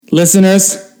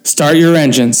Listeners, start your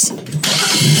engines.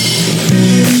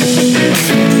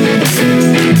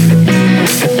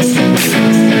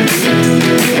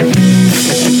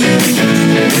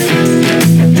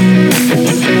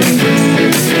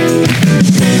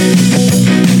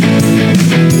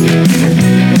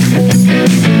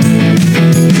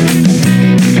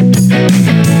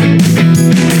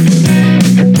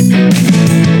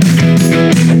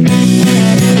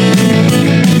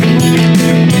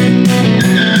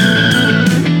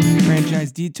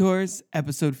 Detours,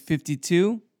 episode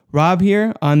 52. Rob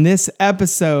here. On this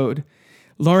episode,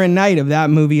 Lauren Knight of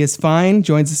That Movie Is Fine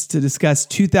joins us to discuss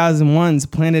 2001's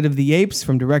Planet of the Apes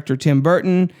from director Tim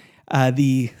Burton,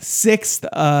 the sixth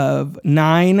of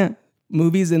 9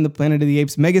 movies in the Planet of the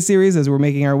Apes mega series as we're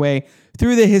making our way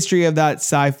through the history of that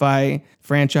sci-fi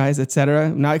franchise, etc.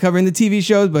 I'm not covering the TV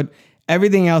shows, but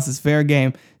everything else is fair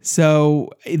game. So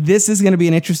this is going to be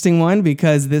an interesting one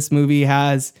because this movie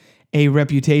has a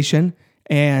reputation.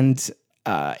 And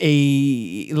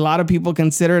a lot of people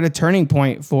consider it a turning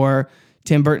point for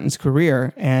Tim Burton's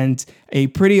career and a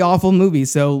pretty awful movie.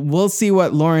 So we'll see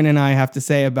what Lauren and I have to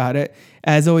say about it.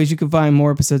 As always, you can find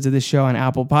more episodes of this show on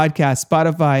Apple Podcasts,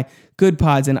 Spotify, Good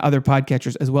Pods, and other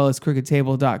podcatchers, as well as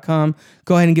crookedtable.com.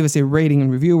 Go ahead and give us a rating and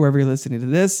review wherever you're listening to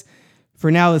this. For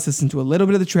now, let's listen to a little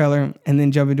bit of the trailer and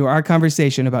then jump into our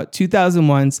conversation about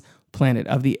 2001's Planet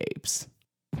of the Apes.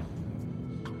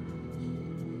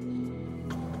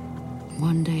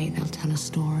 One day they'll tell a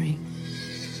story,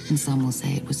 and some will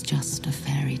say it was just a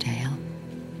fairy tale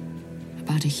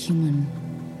about a human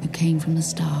who came from the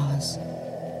stars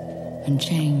and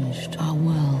changed our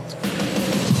world.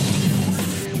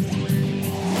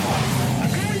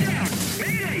 I'm going down!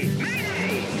 Mayday!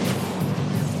 Mayday!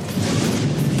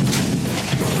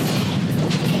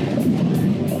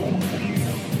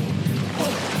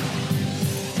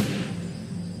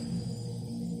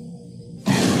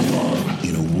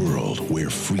 In a world where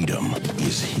freedom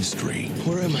is history,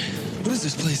 Where am I? What is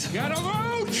this place? Get 'em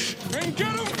out! And get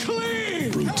 'em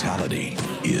clean! brutality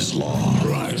is law.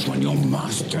 Rise when your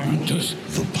master enters.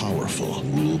 The powerful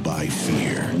rule by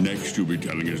fear. Next, you'll be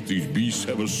telling us these beasts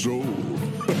have a soul.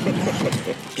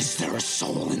 Is there a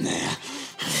soul in there?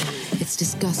 It's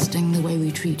disgusting the way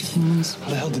we treat humans. How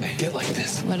the hell did they get like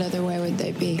this? What other way would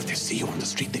they be? If they see you on the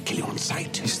street, they kill you on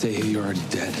sight. You stay here, you're already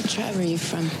dead. What tribe are you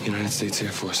from? United States Air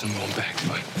Force, I'm going back,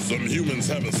 but... Some humans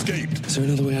have escaped. Is there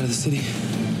another way out of the city?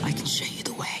 I can show you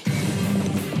the way.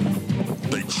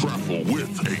 They travel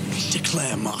with apes.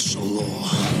 Declare martial law.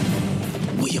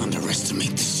 We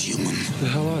underestimate this human. Who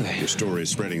the hell are they? Your story is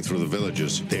spreading through the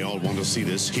villages. They all want to see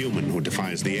this human who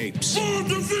defies the apes. Full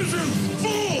division!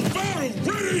 Full battle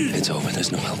ready! It's over,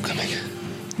 there's no help coming.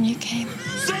 You came.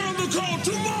 Sound the call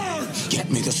to march!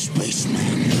 Get me the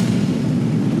spaceman.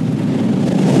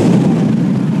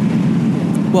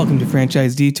 Welcome to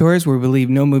Franchise Detours, where we believe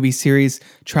no movie series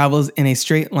travels in a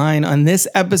straight line. On this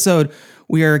episode,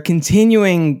 we are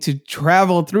continuing to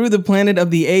travel through the Planet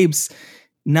of the Apes,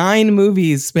 9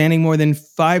 movies spanning more than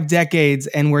 5 decades,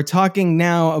 and we're talking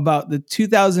now about the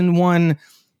 2001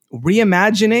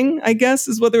 reimagining, I guess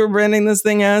is what they were branding this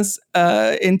thing as,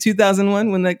 in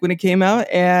 2001 when it came out.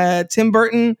 Tim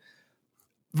Burton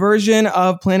version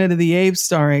of Planet of the Apes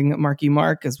starring Marky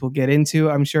Mark, as we'll get into,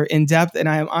 I'm sure, in depth. And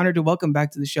I am honored to welcome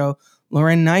back to the show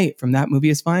Lauren Knight from That Movie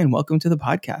Is Fine. Welcome to the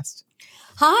podcast.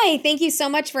 Hi, thank you so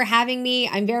much for having me.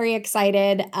 I'm very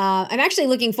excited. I'm actually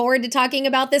looking forward to talking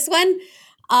about this one.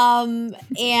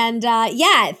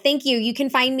 Yeah, thank you. You can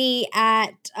find me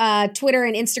at Twitter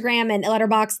and Instagram and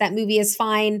Letterboxd. That Movie Is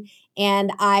Fine.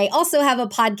 And I also have a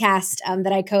podcast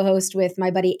that I co-host with my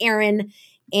buddy Aaron.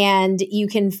 And you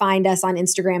can find us on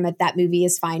Instagram at That Movie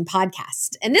Is Fine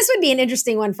podcast. And this would be an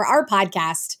interesting one for our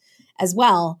podcast as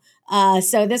well.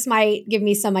 So this might give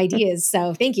me some ideas.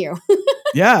 So thank you.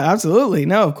 Yeah, absolutely.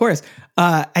 No, of course.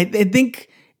 I think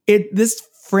this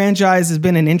franchise has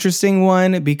been an interesting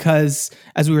one because,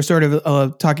 as we were sort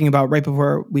of talking about right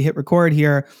before we hit record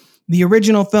here, the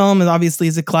original film obviously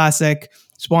is a classic,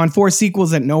 spawned 4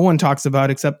 sequels that no one talks about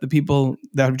except the people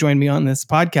that have joined me on this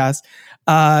podcast.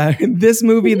 This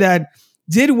movie that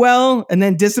did well and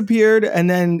then disappeared and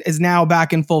then is now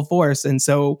back in full force. And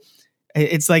so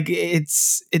it's like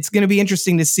it's going to be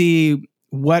interesting to see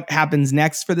what happens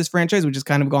next for this franchise, which has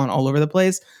kind of gone all over the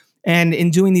place. And in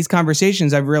doing these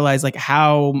conversations, I've realized like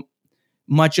how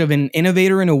much of an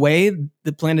innovator in a way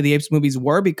the Planet of the Apes movies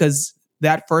were, because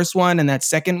that first one and that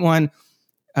second one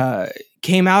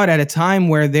came out at a time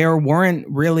where there weren't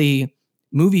really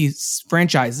movies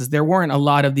franchises. There weren't a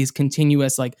lot of these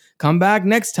continuous, like, come back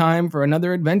next time for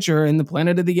another adventure in the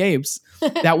Planet of the Apes.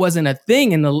 That wasn't a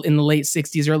thing in the late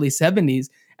 60s, early 70s.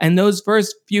 And those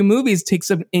first few movies take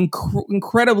some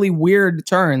incredibly weird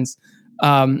turns,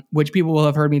 which people will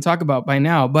have heard me talk about by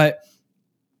now. But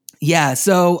yeah,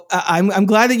 so I'm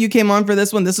glad that you came on for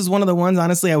this one. This is one of the ones,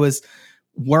 honestly, I was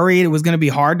worried it was going to be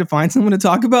hard to find someone to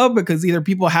talk about, because either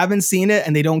people haven't seen it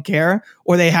and they don't care,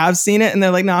 or they have seen it and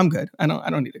they're like, no, I'm good. I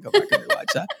don't need to go back and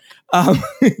rewatch that.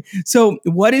 So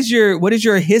what is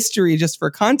your history, just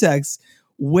for context,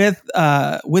 with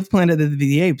Planet of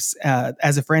the Apes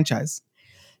as a franchise?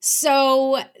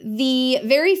 So the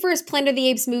very first Planet of the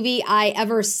Apes movie I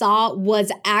ever saw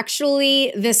was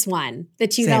actually this one, the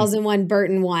 2001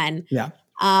 Burton one. Yeah.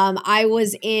 I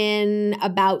was in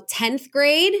about 10th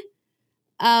grade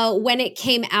when it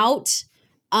came out.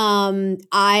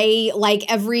 I, like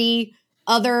every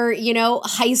other,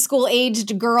 high school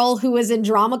aged girl who was in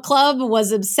drama club,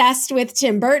 was obsessed with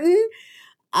Tim Burton.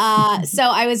 So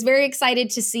I was very excited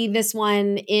to see this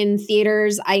one in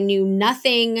theaters. I knew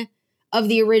nothing of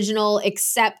the original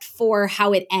except for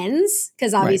how it ends,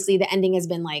 because obviously the ending has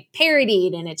been like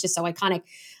parodied and it's just so iconic.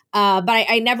 But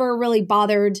I never really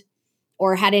bothered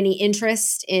or had any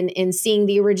interest in seeing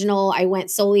the original. I went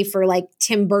solely for like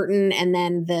Tim Burton, and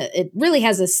then it really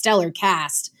has a stellar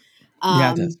cast.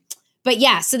 Yeah, it does. But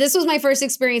yeah, so this was my first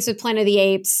experience with Planet of the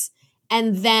Apes.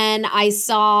 And then I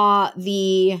saw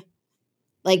the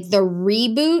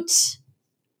reboot,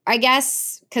 I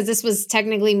guess, because this was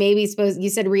technically maybe supposed, you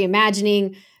said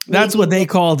reimagining. That's what they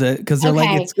called it, because they're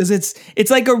like, it's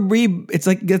like it's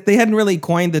like they hadn't really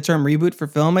coined the term reboot for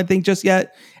film, I think, just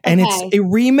yet. And it's a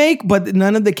remake, but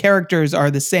none of the characters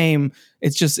are the same.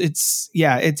 It's just it's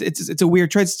a weird,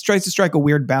 tries to strike a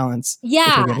weird balance. Yeah.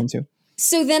 Which we'll get into.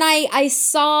 So then I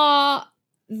saw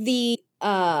the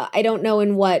I don't know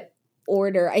in what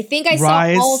order. I think I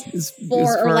Rise saw all is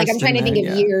four, or like I'm first, trying to and think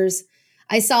then, of years.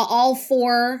 I saw all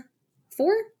four,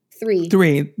 three.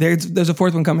 There's a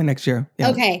fourth one coming next year. Yeah.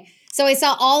 Okay. So I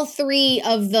saw all three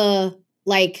of the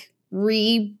like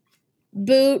reboot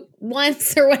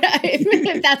ones, or whatever,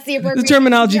 if that's the appropriate. The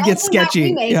terminology They're gets also not sketchy.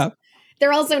 remakes. Yeah.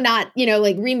 They're also not,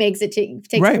 like remakes that take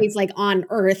place like on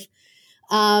Earth.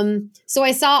 So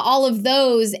I saw all of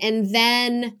those. And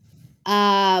then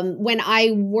when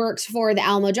I worked for the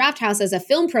Alamo Drafthouse as a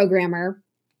film programmer,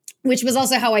 which was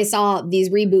also how I saw these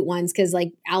reboot ones, because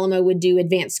like Alamo would do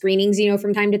advanced screenings,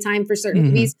 from time to time for certain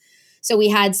movies. So we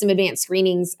had some advanced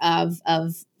screenings of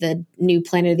the new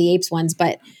Planet of the Apes ones.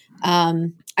 But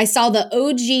I saw the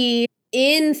OG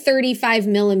in 35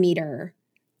 millimeter,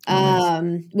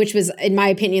 which was, in my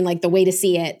opinion, like the way to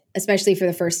see it, especially for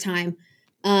the first time.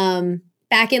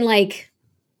 Back in like,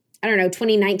 I don't know,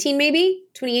 2019, maybe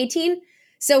 2018.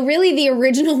 So really the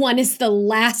original one is the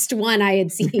last one I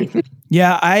had seen.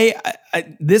 Yeah, I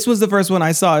this was the first one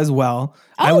I saw as well.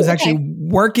 I was actually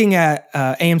working at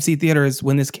AMC theaters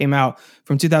when this came out.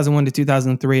 From 2001 to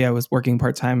 2003, I was working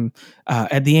part-time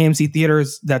at the AMC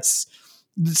theaters. That's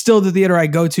still the theater I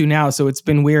go to now. So it's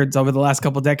been weird over the last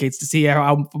couple of decades to see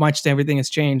how much everything has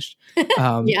changed.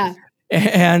 Yeah.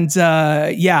 And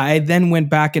I then went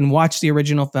back and watched the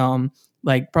original film,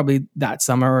 like probably that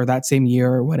summer or that same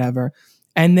year or whatever.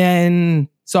 And then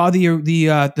saw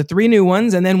the three new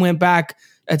ones, and then went back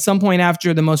at some point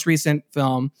after the most recent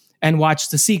film and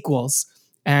watched the sequels.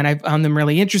 And I found them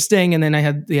really interesting. And then I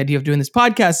had the idea of doing this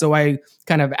podcast, so I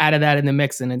kind of added that in the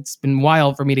mix. And it's been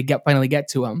wild for me to finally get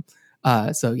to them.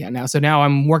 So now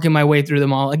I'm working my way through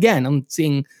them all again. I'm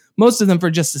seeing most of them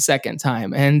for just a second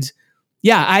time. And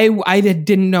yeah, I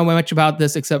didn't know much about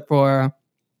this except for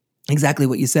exactly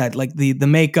what you said, like the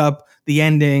makeup, the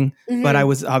ending. Mm-hmm. But I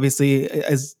was obviously,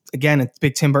 as again, a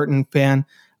big Tim Burton fan.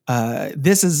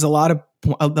 This is a lot of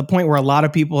the point where a lot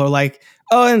of people are like,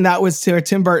 oh, and that was where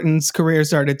Tim Burton's career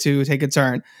started to take a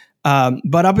turn.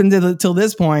 But up until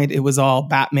this point, it was all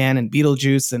Batman and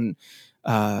Beetlejuice and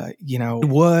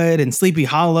Wood and Sleepy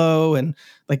Hollow and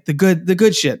like the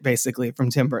good shit, basically, from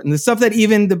Tim Burton. The stuff that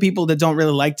even the people that don't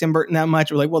really like Tim Burton that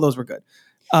much were like, well, those were good.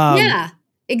 Yeah,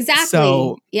 exactly.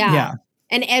 So, yeah.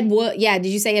 And Ed Wood. Yeah. Did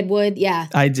you say Ed Wood? Yeah.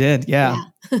 I did. Yeah.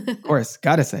 Of course.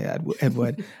 Gotta say Ed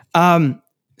Wood.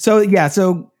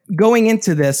 So going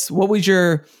into this, what was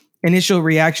your initial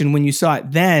reaction when you saw it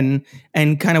then?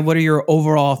 And kind of what are your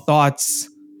overall thoughts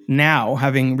now,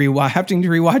 having to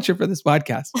rewatch it for this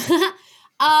podcast?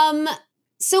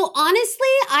 So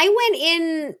honestly, I went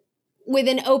in with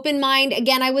an open mind.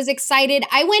 Again, I was excited.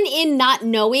 I went in not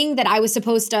knowing that I was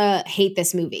supposed to hate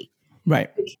this movie. Right.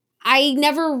 I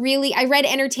read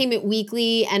Entertainment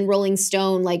Weekly and Rolling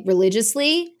Stone like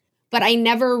religiously, but I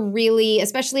never really,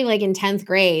 especially like in 10th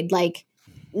grade, like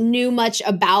knew much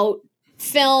about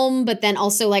film, but then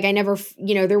also like I never,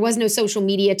 there was no social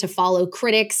media to follow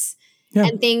critics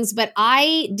and things, but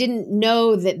I didn't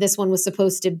know that this one was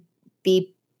supposed to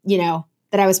be,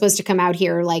 that I was supposed to come out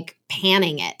here like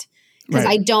panning it, because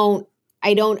I don't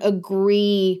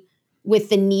agree with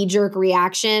the knee-jerk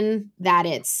reaction that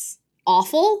it's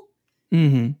awful.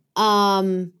 Mm-hmm.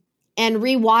 And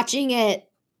rewatching it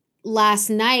last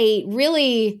night,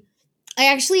 really,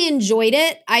 I actually enjoyed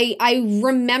it. I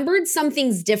remembered some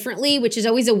things differently, which is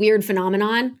always a weird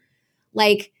phenomenon.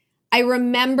 Like, I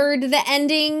remembered the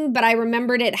ending, but I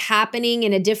remembered it happening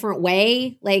in a different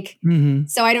way. Like,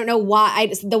 so I don't know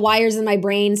why. The wires in my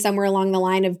brain somewhere along the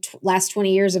line of last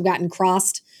 20 years have gotten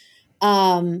crossed.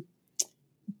 But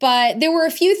there were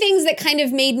a few things that kind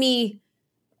of made me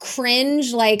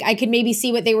cringe. Like, I could maybe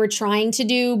see what they were trying to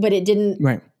do, but it didn't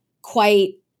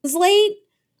quite translate.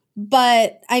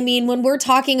 But I mean, when we're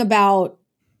talking about,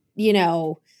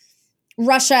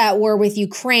 Russia at war with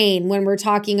Ukraine, when we're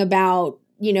talking about,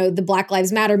 the Black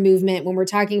Lives Matter movement, when we're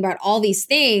talking about all these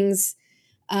things,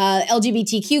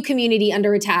 LGBTQ community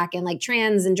under attack, and like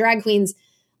trans and drag queens,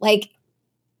 like,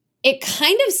 it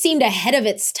kind of seemed ahead of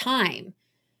its time,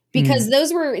 because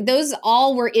those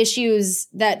all were issues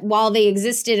that, while they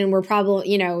existed and were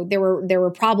there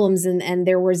were problems, and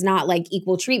there was not like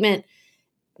equal treatment,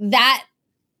 that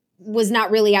was not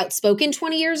really outspoken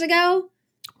 20 years ago.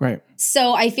 Right.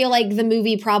 So I feel like the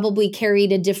movie probably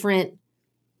carried a different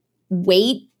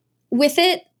weight with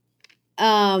it.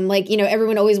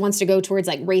 Everyone always wants to go towards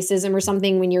like racism or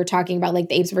something when you're talking about like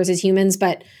the apes versus humans.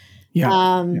 But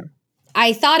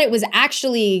I thought it was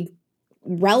actually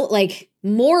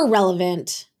more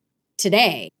relevant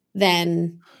today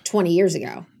than 20 years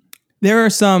ago. There are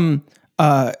some,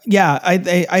 I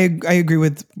agree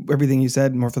with everything you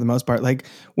said, more for the most part. Like,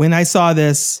 when I saw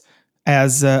this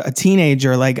as a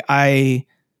teenager, like I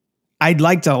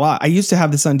liked it a lot. I used to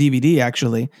have this on DVD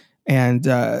actually. And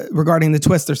regarding the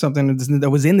twist or something that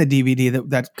was in the DVD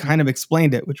that kind of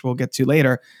explained it, which we'll get to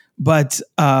later. But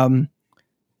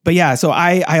yeah, so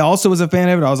I also was a fan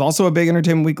of it. I was also a big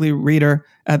Entertainment Weekly reader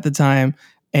at the time,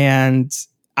 and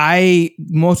I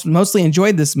mostly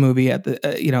enjoyed this movie at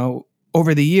the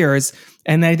over the years.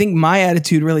 And I think my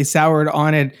attitude really soured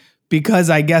on it because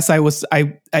I guess I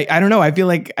don't know. I feel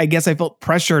like I felt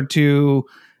pressured to.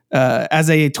 As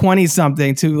a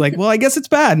 20-something to like, well, I guess it's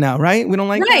bad now, right? We don't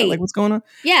like that. Like, what's going on?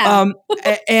 Yeah.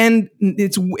 And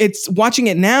it's watching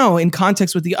it now in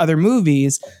context with the other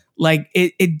movies, like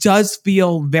it does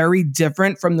feel very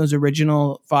different from those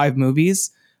original 5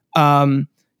 movies. And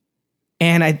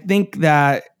I think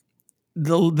that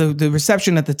the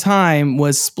reception at the time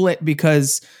was split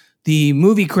because the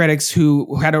movie critics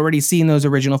who had already seen those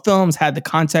original films had the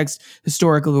context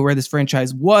historically where this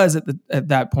franchise was at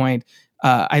that point.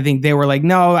 I think they were like,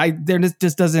 no, there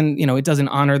just doesn't, it doesn't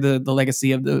honor the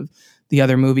legacy of the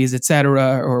other movies, et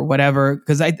cetera, or whatever.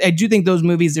 Because I do think those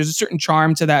movies, there's a certain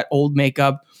charm to that old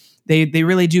makeup. They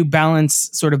really do balance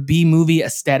sort of B-movie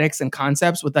aesthetics and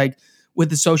concepts with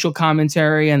the social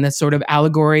commentary and the sort of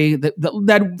allegory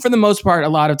that for the most part, a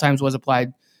lot of times was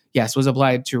applied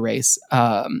to race,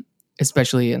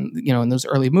 especially in those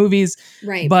early movies.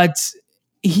 Right. But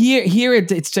here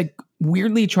it's like,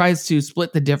 weirdly tries to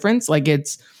split the difference. Like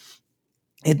it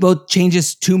both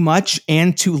changes too much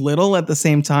and too little at the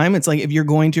same time. It's like, if you're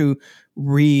going to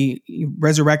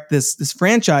resurrect this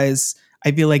franchise,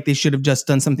 I feel like they should have just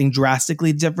done something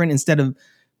drastically different instead of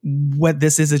what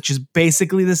this is. It's just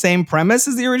basically the same premise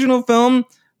as the original film,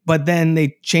 but then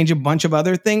they change a bunch of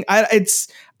other things.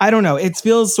 I don't know. It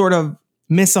feels sort of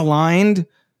misaligned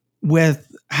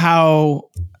with how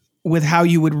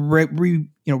you would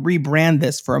rebrand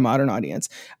this for a modern audience.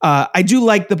 I do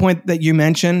like the point that you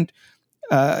mentioned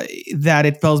that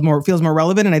it feels more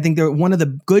relevant, and I think that one of the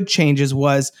good changes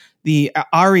was the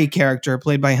Ari character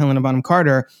played by Helena Bonham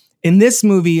Carter in this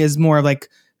movie is more like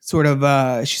sort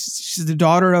of she's the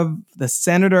daughter of the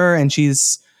senator, and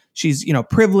she's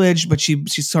privileged, but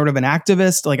she's sort of an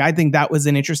activist. Like, I think that was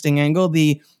an interesting angle.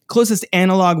 The closest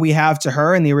analog we have to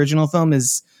her in the original film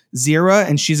is Zira,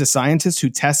 and she's a scientist who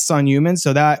tests on humans.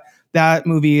 So that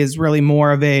movie is really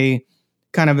more of a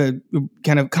kind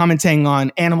of commenting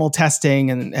on animal testing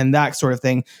and that sort of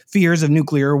thing. Fears of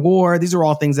nuclear war. These are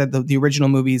all things that the original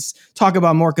movies talk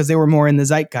about more because they were more in the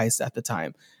zeitgeist at the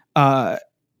time.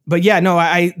 But yeah, no,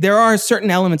 there are certain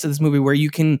elements of this movie where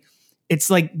it's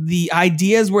like the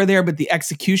ideas were there, but the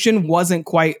execution wasn't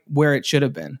quite where it should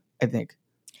have been, I think.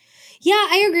 Yeah,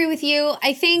 I agree with you.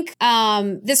 I think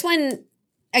this one,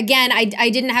 again, I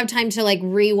didn't have time to like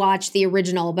rewatch the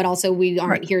original, but also we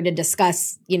aren't here to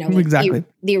discuss, exactly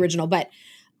the original. But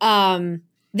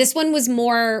this one was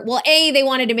more, they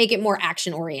wanted to make it more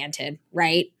action oriented,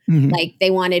 right? Like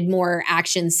they wanted more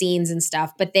action scenes and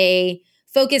stuff, but they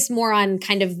focused more on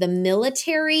kind of the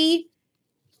military,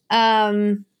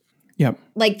 like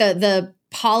the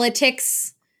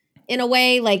politics in a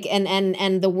way, like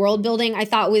and the world building I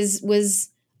thought was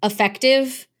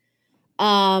effective.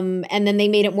 And then they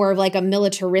made it more of like a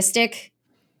militaristic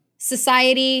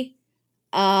society.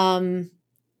 And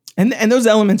those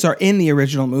elements are in the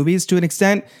original movies to an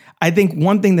extent. I think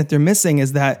one thing that they're missing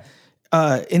is that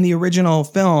in the original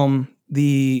film,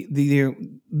 they're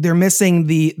missing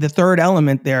the third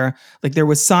element there. Like there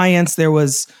was science, there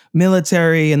was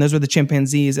military, and those were the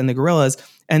chimpanzees and the gorillas.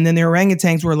 And then the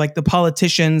orangutans were like the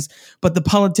politicians, but the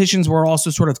politicians were also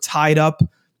sort of tied up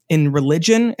in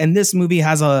religion. And this movie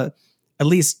has at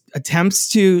least attempts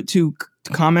to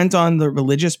comment on the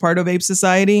religious part of ape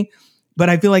society. But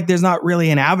I feel like there's not really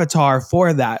an avatar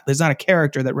for that. There's not a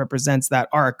character that represents that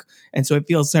arc. And so it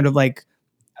feels sort of like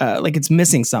it's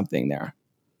missing something there.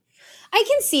 I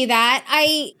can see that.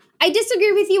 I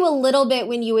disagree with you a little bit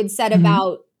when you had said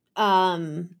about,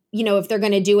 if they're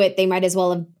going to do it, they might as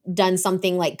well have done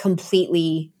something like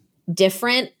completely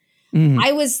different.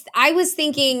 I was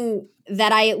thinking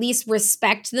that I at least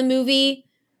respect the movie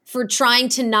for trying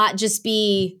to not just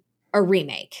be a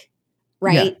remake,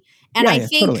 right? Yeah. And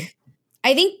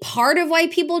I think part of why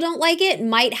people don't like it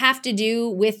might have to do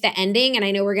with the ending, and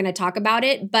I know we're going to talk about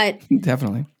it, but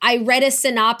definitely. I read a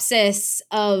synopsis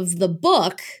of the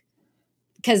book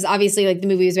because obviously like the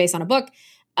movie was based on a book,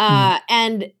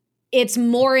 and it's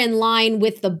more in line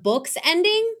with the book's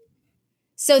ending.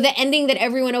 So the ending that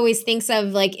everyone always thinks of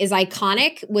like is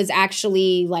iconic was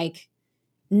actually like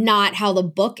not how the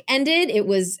book ended. It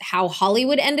was how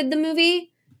Hollywood ended the movie.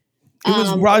 It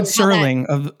was Rod Serling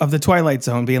of the Twilight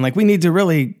Zone being like, we need to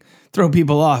really throw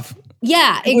people off.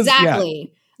 Yeah,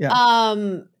 exactly. Yeah.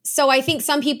 So I think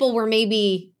some people were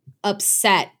maybe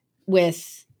upset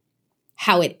with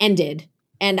how it ended.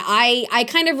 And I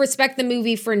kind of respect the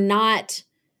movie for not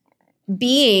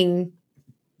being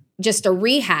just a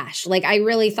rehash. Like I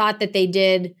really thought that they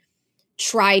did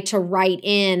try to write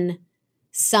in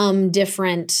some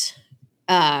different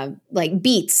like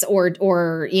beats or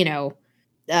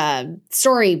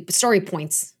story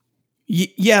points.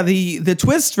 Yeah, the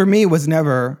twist for me was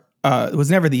never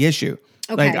the issue.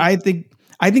 Okay. Like I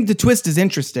think the twist is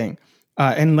interesting,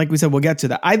 and like we said, we'll get to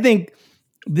that. I think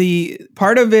the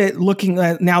part of it looking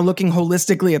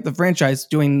holistically at the franchise,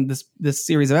 doing this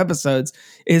series of episodes,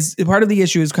 is part of the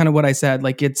issue is kind of what I said.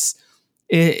 Like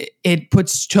it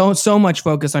puts so much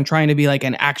focus on trying to be like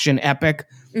an action epic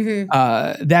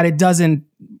that it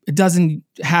doesn't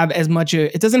have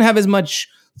as much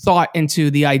thought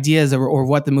into the ideas or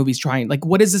what the movie's trying. Like,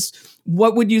 what is this?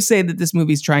 What would you say that this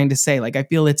movie's trying to say? Like, I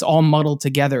feel it's all muddled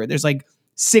together. There's like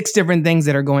 6 different things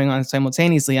that are going on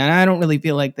simultaneously, and I don't really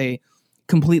feel like they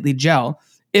completely gel.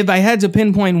 If I had to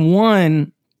pinpoint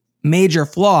one major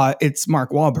flaw, it's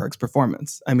Mark Wahlberg's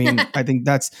performance. I mean, I think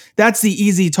that's the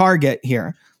easy target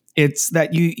here. It's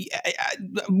that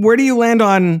where do you land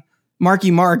on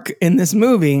Marky Mark in this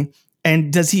movie,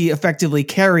 and does he effectively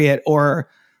carry it or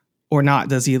not?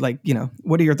 Does he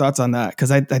what are your thoughts on that?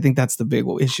 Because I think that's the big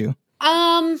issue.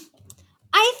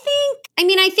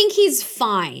 I think he's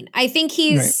fine. I think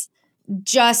he's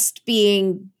just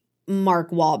being Mark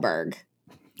Wahlberg.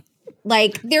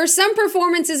 Like there's some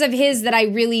performances of his that I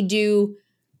really do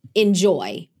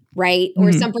enjoy, right?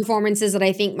 Or some performances that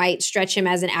I think might stretch him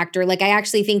as an actor. Like I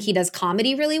actually think he does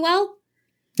comedy really well.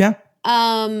 Yeah.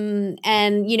 And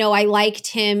I liked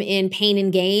him in Pain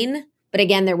and Gain, but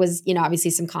again, there was,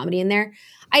 obviously some comedy in there.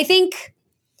 I think,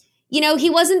 he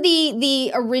wasn't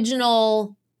the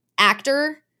original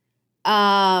actor.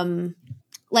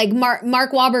 Like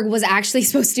Mark Wahlberg was actually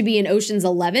supposed to be in Ocean's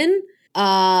 11,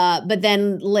 but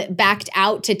then backed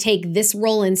out to take this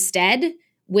role instead,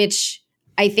 which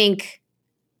I think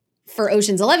for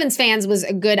Ocean's 11's fans was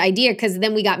a good idea because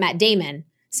then we got Matt Damon.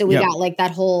 So we got like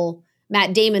that whole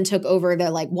Matt Damon took over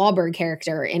the like Wahlberg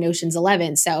character in Ocean's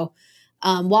 11. So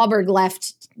Wahlberg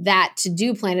left that to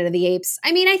do Planet of the Apes.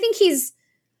 I mean, I think he's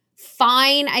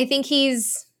fine. I think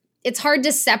it's hard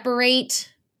to separate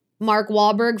Mark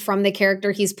Wahlberg from the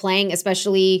character he's playing,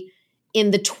 especially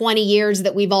in the 20 years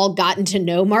that we've all gotten to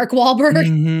know Mark Wahlberg.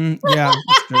 Mm-hmm. Yeah.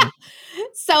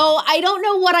 So I don't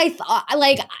know what I thought.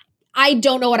 Like, I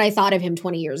don't know what I thought of him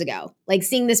 20 years ago. Like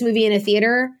seeing this movie in a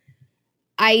theater,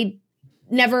 I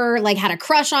never like had a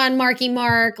crush on Marky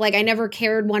Mark. Like I never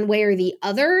cared one way or the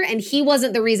other. And he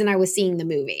wasn't the reason I was seeing the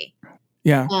movie.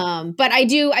 Yeah. But I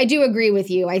do agree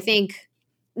with you. I think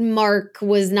Mark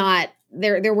was not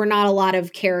there. There were not a lot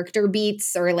of character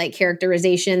beats or like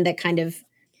characterization that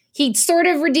he sort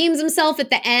of redeems himself at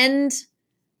the end,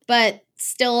 but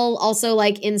still also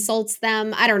like insults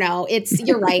them. I don't know.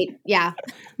 You're right. Yeah.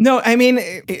 No, I mean,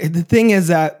 the thing is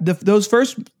that those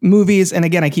first movies, and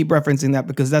again, I keep referencing that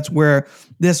because that's where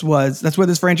this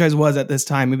franchise was at this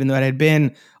time, even though it had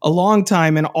been a long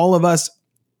time, and all of us,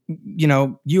 you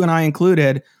know, you and I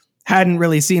included, hadn't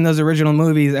really seen those original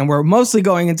movies, and we're mostly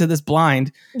going into this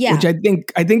blind, which I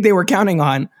think they were counting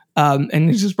on, and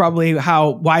it's just probably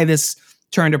why this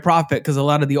turned a profit, because a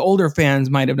lot of the older fans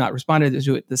might have not responded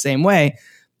to it the same way.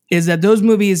 Is that those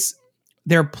movies?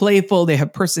 They're playful. They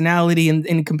have personality. And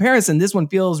in comparison, this one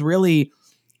feels really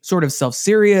sort of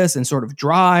self-serious and sort of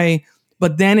dry.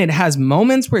 But then it has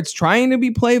moments where it's trying to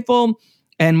be playful.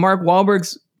 And Mark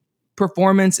Wahlberg's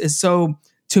performance is so,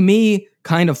 to me,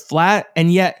 kind of flat.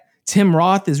 And yet Tim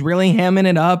Roth is really hamming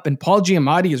it up. And Paul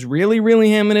Giamatti is really, really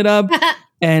hamming it up.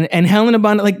 and Helena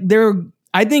Bonham,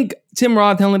 I think Tim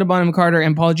Roth, Helena Bonham Carter,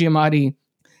 and Paul Giamatti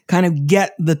kind of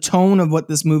get the tone of what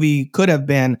this movie could have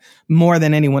been more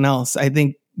than anyone else. I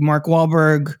think Mark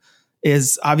Wahlberg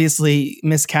is obviously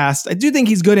miscast. I do think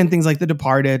he's good in things like The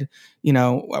Departed, you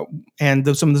know, and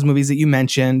some of those movies that you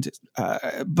mentioned.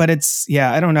 But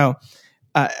I don't know.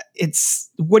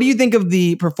 What do you think of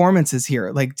the performances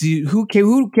here? Like, who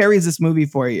carries this movie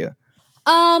for you?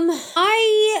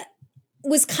 I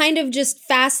was kind of just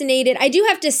fascinated. I do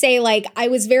have to say, like, I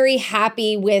was very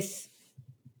happy with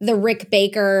the Rick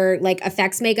Baker like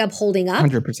effects makeup holding up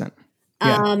 100%.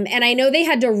 Yeah. And I know they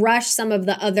had to rush some of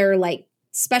the other like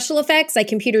special effects, like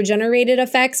computer generated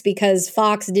effects, because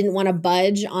Fox didn't want to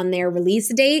budge on their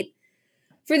release date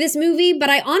for this movie. But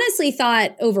I honestly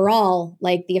thought overall,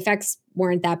 like the effects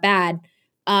weren't that bad.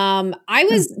 I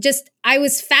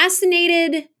was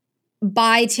fascinated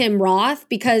by Tim Roth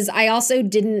because I also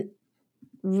didn't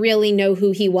really know who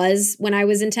he was when I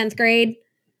was in 10th grade.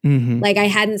 Mm-hmm. Like I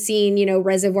hadn't seen,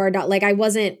 Reservoir Dogs. Like I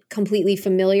wasn't completely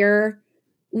familiar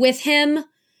with him.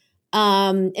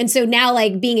 And so now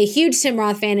like being a huge Tim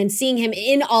Roth fan and seeing him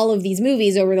in all of these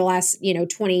movies over the last,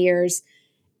 20 years,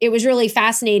 it was really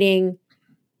fascinating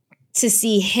to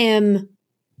see him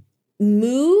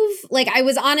move. Like I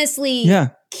was honestly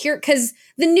curious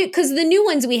because the new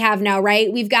ones we have now,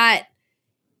 right? We've got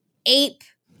Ape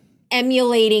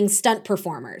emulating stunt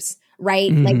performers.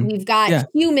 Right? Mm-hmm. Like we've got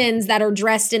humans that are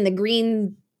dressed in the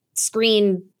green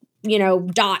screen,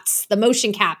 dots, the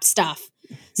motion cap stuff.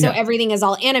 So everything is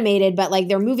all animated, but like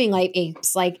they're moving like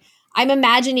apes. Like I'm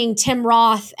imagining Tim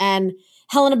Roth and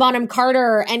Helena Bonham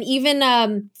Carter and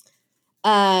even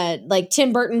like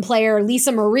Tim Burton player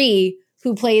Lisa Marie,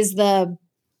 who plays the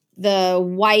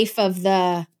wife of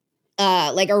the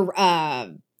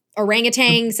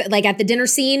orangutans, like at the dinner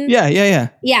scene.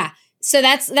 Yeah. So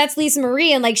that's Lisa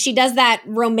Marie, and like she does that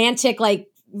romantic like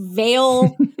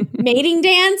veil mating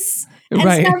dance and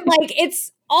stuff. Like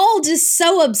it's all just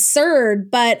so absurd.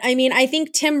 But I mean, I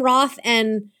think Tim Roth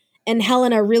and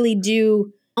Helena really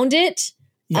do found it.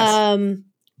 Yes.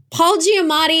 Paul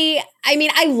Giamatti. I mean,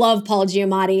 I love Paul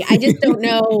Giamatti. I just don't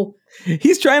know.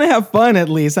 He's trying to have fun. At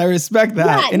least I respect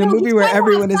that in a movie where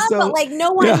everyone is so. But like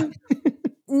no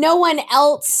one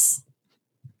else.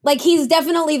 Like he's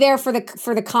definitely there for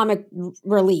the comic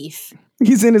relief.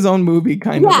 He's in his own movie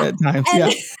kind of at times.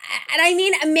 And I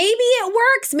mean, maybe it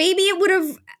works. Maybe it would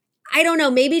have, I don't know,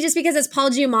 maybe just because it's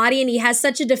Paul Giamatti and he has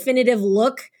such a definitive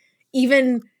look,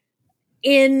 even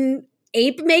in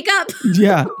ape makeup.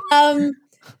 Yeah.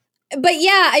 But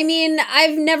yeah, I mean,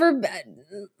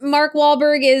 Mark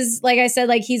Wahlberg is, like I said,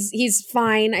 like he's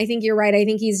fine. I think you're right. I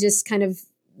think he's just kind of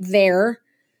there.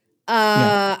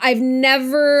 I've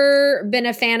never been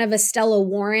a fan of Estella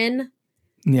Warren.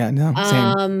 Yeah, no,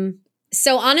 same.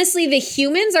 So honestly, the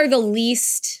humans are the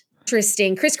least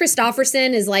interesting. Chris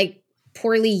Christopherson is like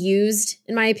poorly used,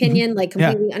 in my opinion, like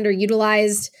completely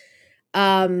underutilized.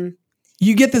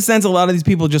 You get the sense a lot of these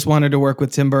people just wanted to work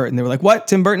with Tim Burton. They were like, "What?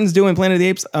 Tim Burton's doing Planet of the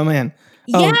Apes? Oh man."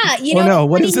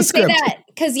 What is the script?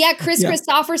 Because Chris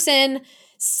Christopherson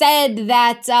said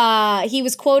that he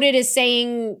was quoted as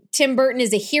saying, Tim Burton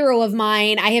is a hero of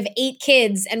mine. I have 8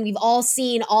 kids and we've all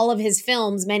seen all of his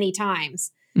films many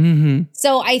times. Mm-hmm.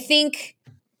 So I think,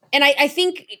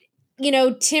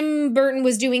 Tim Burton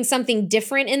was doing something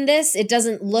different in this. It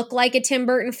doesn't look like a Tim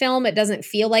Burton film. It doesn't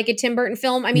feel like a Tim Burton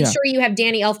film. I mean, sure, you have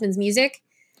Danny Elfman's music,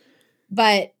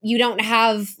 but you don't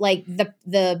have like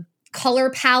the color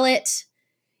palette.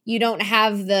 You don't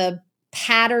have the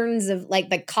patterns of like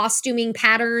the costuming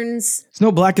patterns. It's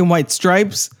no black and white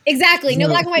stripes. Exactly. No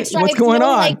black and white stripes. What's going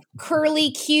on? Like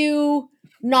curly Q,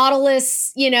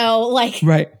 Nautilus,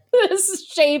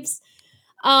 shapes.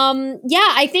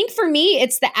 I think for me,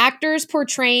 it's the actors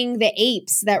portraying the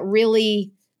apes that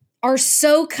really are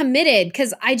so committed.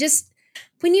 Cause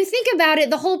when you think about it,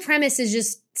 the whole premise is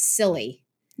just silly.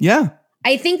 Yeah.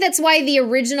 I think that's why the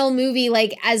original movie,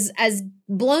 like as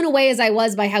blown away as I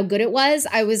was by how good it was,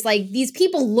 I was like, these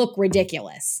people look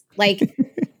ridiculous. Like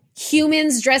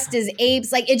humans dressed as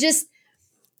apes. Like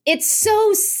it's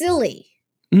so silly.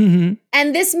 Mm-hmm.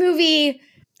 And this movie,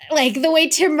 like the way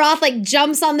Tim Roth like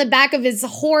jumps on the back of his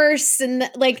horse and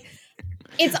like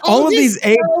it's all of just these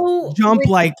apes so jump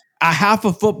like a half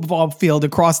a football field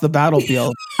across the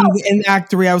battlefield. In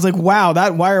Act 3, I was like, wow,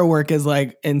 that wire work is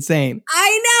like insane.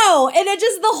 I know. And it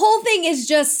just, the whole thing is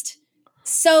just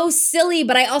so silly,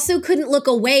 but I also couldn't look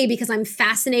away because I'm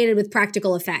fascinated with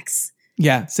practical effects.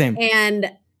 Yeah, same.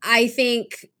 And I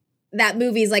think that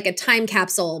movie is like a time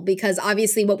capsule because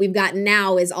obviously what we've gotten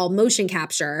now is all motion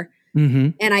capture. Mm-hmm.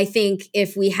 And I think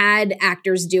if we had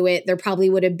actors do it, there probably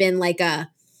would have been like a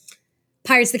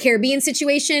Pirates of the Caribbean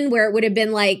situation where it would have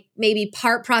been like maybe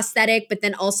part prosthetic, but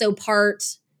then also part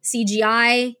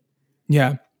CGI.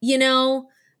 Yeah. You know?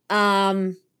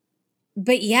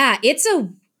 But yeah, it's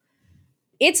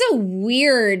a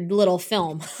weird little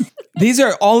film.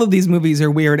 All of these movies are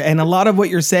weird. And a lot of what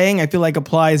you're saying, I feel like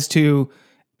applies to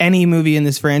any movie in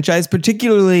this franchise,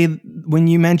 particularly when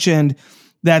you mentioned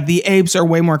that the apes are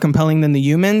way more compelling than the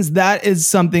humans. That is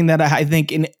something that I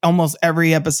think in almost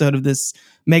every episode of this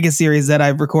mega series that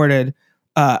I've recorded,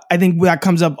 I think that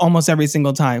comes up almost every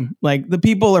single time. Like the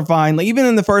people are fine. Like even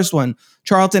in the first one,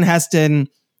 Charlton Heston,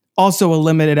 also a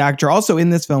limited actor, also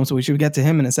in this film. So we should get to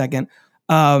him in a second.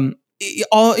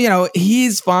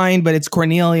 He's fine, but it's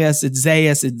Cornelius, it's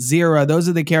Zaius, it's Zira. Those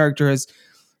are the characters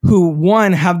who,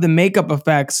 one, have the makeup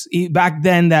effects back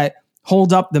then that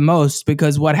hold up the most,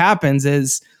 because what happens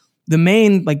is the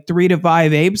main like 3 to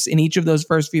 5 apes in each of those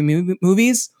first few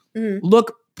movies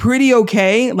look pretty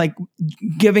okay, like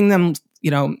giving them,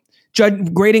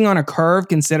 grading on a curve,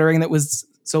 considering that was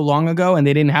so long ago and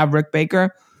they didn't have Rick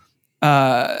Baker.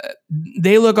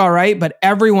 They look all right, but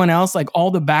everyone else, like all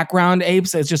the background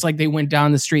apes, it's just like they went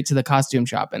down the street to the costume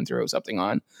shop and threw something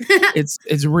on.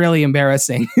 It's really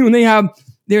embarrassing. When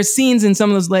there's scenes in some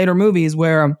of those later movies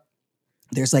where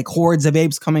there's like hordes of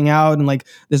apes coming out and like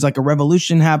there's like a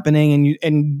revolution happening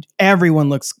and everyone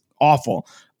looks awful.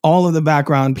 All of the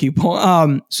background people.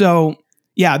 So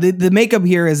yeah, the makeup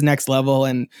here is next level,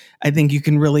 and I think you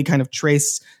can really kind of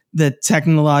trace the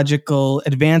technological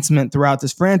advancement throughout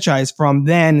this franchise from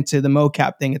then to the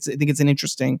mocap thing. I think it's an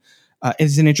interesting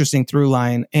through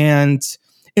line. And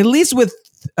at least with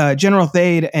General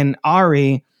Thade and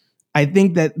Ari, I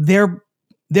think that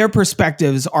their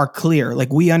perspectives are clear.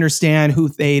 Like we understand who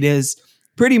Thade is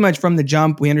pretty much from the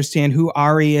jump. We understand who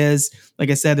Ari is. Like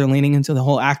I said, they're leaning into the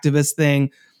whole activist thing.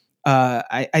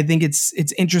 I think it's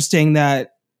interesting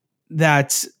that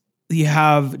you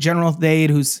have General Thade,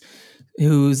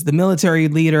 who's the military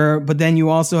leader, but then you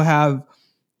also have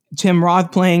Tim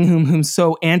Roth playing whom's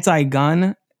so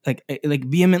anti-gun, like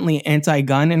vehemently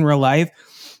anti-gun in real life.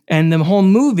 And the whole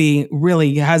movie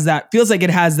really feels like it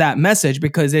has that message,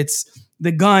 because it's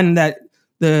the gun that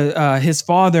his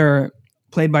father,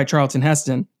 played by Charlton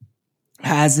Heston,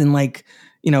 has in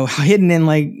hidden in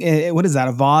what is that,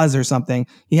 a vase or something?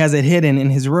 He has it hidden in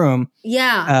his room.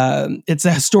 Yeah. It's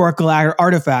a historical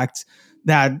artifact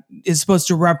that is supposed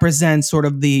to represent sort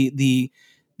of the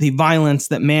violence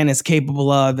that man is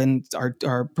capable of, and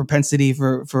our propensity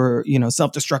for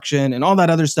self-destruction and all that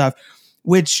other stuff,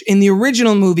 which in the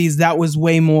original movies, that was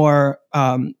way more,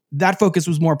 that focus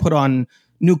was more put on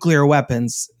nuclear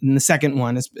weapons. In the second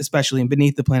one, especially in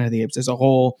Beneath the Planet of the Apes,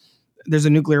 there's a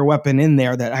nuclear weapon in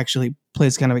there that actually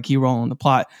plays kind of a key role in the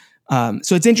plot.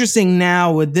 So it's interesting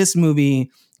now with this movie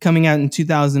coming out in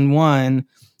 2001,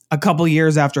 a couple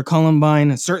years after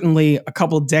Columbine, certainly a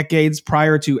couple decades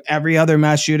prior to every other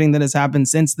mass shooting that has happened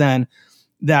since then,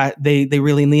 that they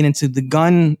really lean into the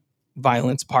gun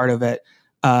violence part of it.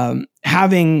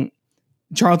 Having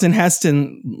Charlton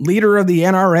Heston, leader of the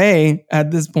NRA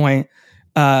at this point,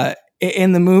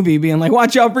 in the movie, being like,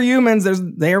 "Watch out for humans!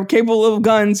 They are capable of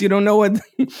guns. You don't know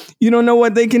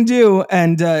what they can do."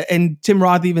 And Tim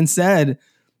Roth even said,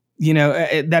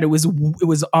 that it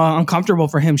was uncomfortable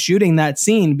for him shooting that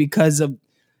scene because of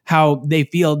how they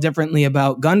feel differently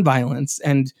about gun violence,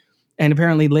 and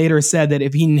apparently later said that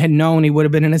if he had known he would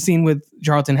have been in a scene with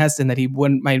Charlton Heston, that he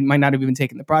might not have even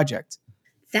taken the project.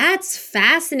 That's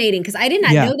fascinating, because I did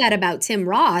not know that about Tim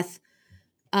Roth.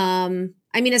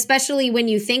 Especially when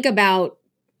you think about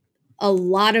a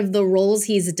lot of the roles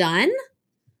he's done.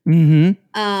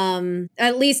 Mm-hmm.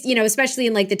 At least, especially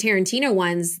in like the Tarantino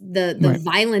ones, the Right.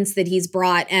 violence that he's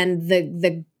brought and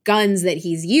the guns that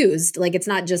he's used. Like, it's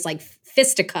not just like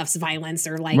fisticuffs violence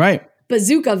or like Right.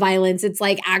 bazooka violence. It's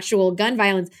like actual gun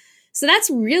violence. So that's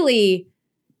really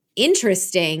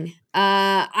Interesting.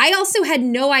 I also had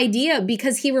no idea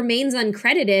because he remains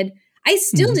uncredited. I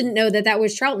still didn't know that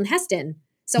was Charlton Heston.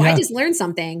 So I just learned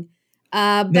something.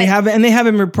 But they have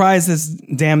him reprise this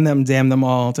damn them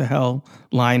all to hell"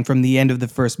 line from the end of the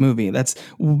first movie. That's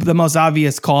the most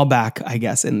obvious callback, I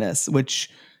guess, in this, which,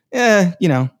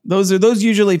 those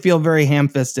usually feel very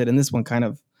ham-fisted. And this one kind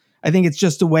of, I think it's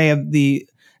just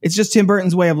it's just Tim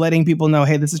Burton's way of letting people know,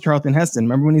 hey, this is Charlton Heston.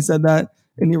 Remember when he said that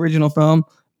in the original film?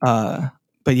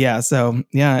 But yeah, so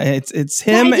yeah, it's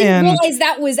him. I didn't realize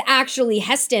that was actually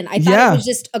Heston. I thought it was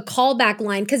just a callback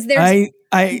line because there's.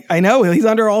 I know he's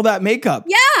under all that makeup.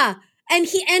 Yeah, and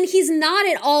he's not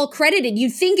at all credited.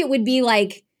 You'd think it would be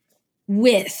like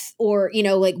with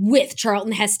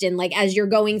Charlton Heston, like as you're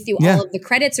going through all of the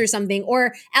credits or something,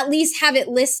 or at least have it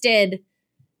listed,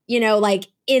 like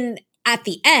at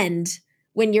the end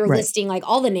when you're listing like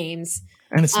all the names.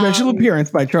 And a special appearance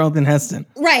by Charlton Heston.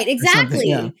 Right, exactly.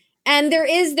 Yeah. And there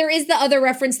is the other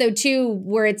reference though too,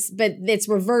 where it's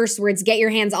reversed, where it's "Get your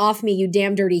hands off me, you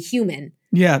damn dirty human."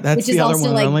 Yeah, that's which the is other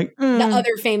also one. like the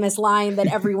other famous line that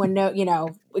everyone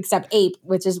except Ape,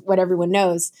 which is what everyone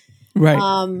knows. Right.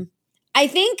 I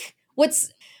think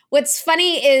what's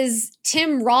funny is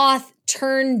Tim Roth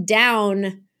turned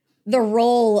down the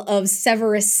role of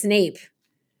Severus Snape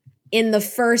in the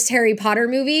first Harry Potter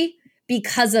movie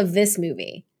because of this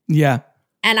movie. Yeah.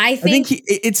 And I think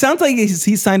it sounds like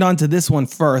he signed on to this one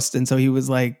first. And so he was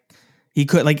like, he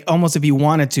could, like, almost if he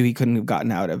wanted to, he couldn't have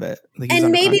gotten out of it. Like,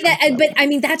 and maybe but I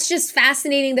mean, that's just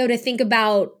fascinating though, to think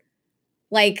about,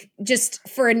 like, just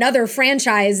for another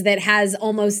franchise that has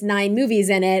almost 9 movies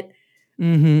in it.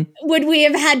 Would we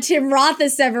have had Tim Roth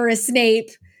as Severus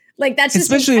Snape? Like, that's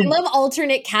just, I love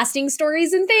alternate casting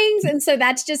stories and things. And so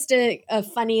that's just a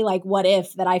funny, like, what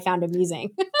if that I found amusing.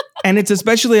 And it's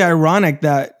especially ironic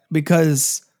that,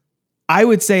 because I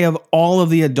would say of all of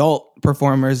the adult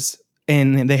performers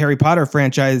in the Harry Potter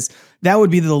franchise, that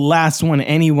would be the last one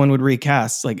anyone would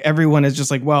recast. Like, everyone is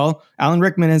just like, well, Alan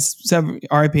Rickman is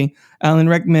R.I.P. Alan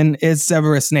Rickman is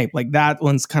Severus Snape. Like, that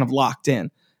one's kind of locked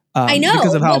in. I know.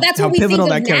 Because of how that's what we pivotal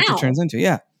think of that character now. turns into.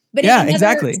 Yeah. But yeah, in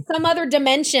exactly. Some other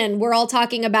dimension, we're all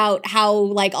talking about how,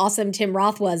 like, awesome Tim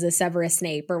Roth was as Severus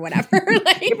Snape or whatever.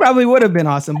 Like, he probably would have been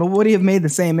awesome, but would he have made the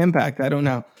same impact? I don't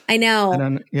know. I know. I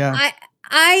don't. Yeah.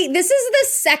 This is the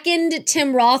second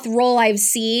Tim Roth role I've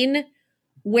seen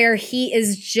where he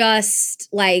is just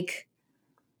like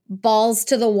balls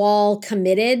to the wall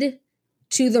committed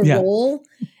to the role.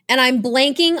 And I'm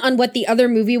blanking on what the other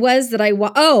movie was that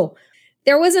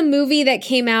there was a movie that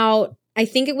came out, I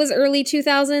think it was early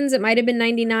 2000s. It might have been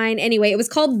 99. Anyway, it was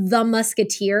called The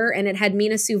Musketeer, and it had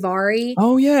Mina Suvari.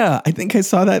 Oh, yeah. I think I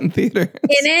saw that in theater.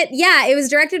 In it. Yeah. It was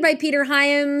directed by Peter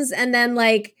Hyams. And then,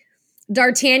 like,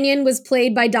 D'Artagnan was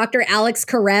played by Dr. Alex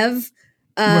Karev,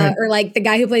 or like the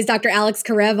guy who plays Dr. Alex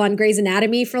Karev on Grey's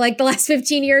Anatomy for like the last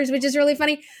 15 years, which is really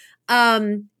funny.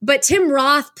 But Tim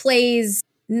Roth plays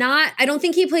I don't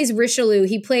think he plays Richelieu.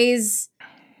 He plays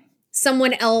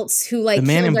someone else who, like,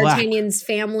 killed D'Artagnan's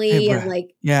family and,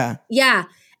 like, yeah.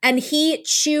 And he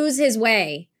chews his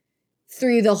way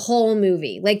through the whole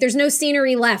movie. Like, there's no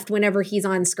scenery left whenever he's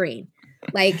on screen.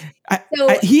 Like,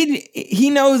 he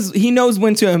knows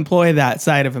when to employ that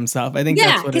side of himself. I think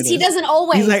that's what it is. because he doesn't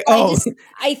always. He's like,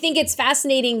 I think it's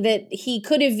fascinating that he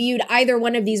could have viewed either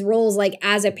one of these roles like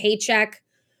as a paycheck,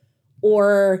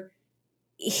 or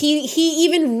he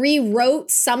even rewrote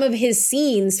some of his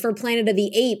scenes for Planet of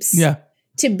the Apes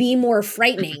to be more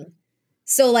frightening.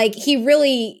 So, like, he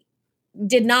really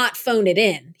did not phone it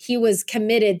in. He was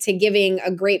committed to giving a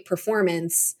great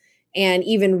performance, and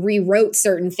even rewrote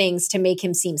certain things to make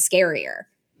him seem scarier.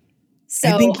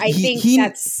 So I think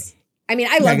that's, I mean,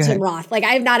 I love Tim Roth. Like,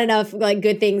 I have not enough, like,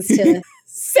 good things to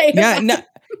say about him.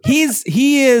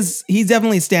 He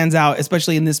definitely stands out,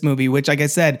 especially in this movie, which, like I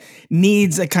said,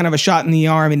 needs a kind of a shot in the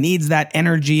arm. It needs that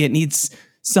energy. It needs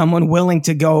someone willing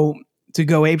to go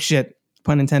ape shit,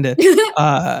 pun intended.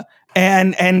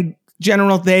 And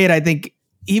General Thade, I think,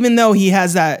 even though he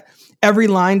has that, every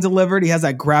line delivered, he has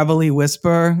that gravelly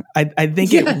whisper. I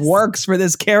think it works for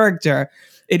this character.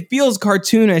 It feels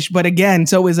cartoonish, but again,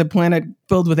 so is a planet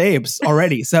filled with apes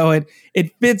already. So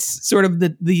it fits sort of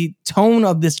the tone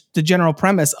of the general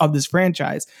premise of this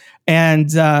franchise. And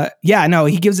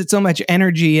he gives it so much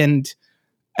energy. And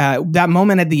that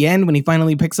moment at the end when he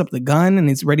finally picks up the gun and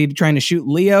he's ready to trying to shoot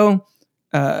Leo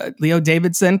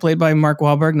Davidson, played by Mark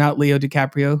Wahlberg, not Leo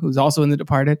DiCaprio, who's also in The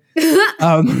Departed. That's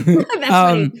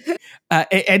funny.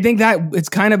 I think that it's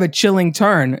kind of a chilling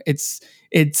turn. It's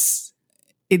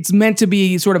meant to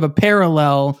be sort of a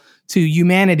parallel to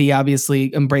humanity,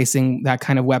 obviously embracing that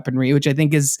kind of weaponry, which I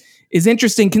think is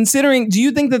interesting. Considering, do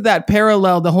you think that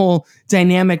parallel, the whole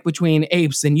dynamic between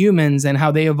apes and humans and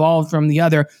how they evolved from the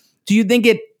other, do you think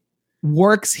it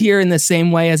works here in the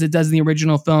same way as it does in the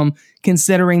original film?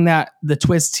 Considering that the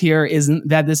twist here isn't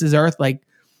that this is Earth, like,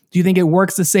 do you think it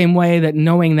works the same way, that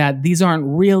knowing that these aren't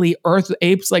really Earth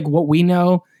apes like what we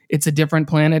know? It's a different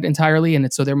planet entirely, and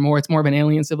it's more of an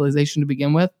alien civilization to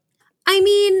begin with. I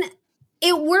mean,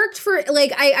 it worked for,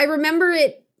 like, I remember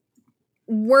it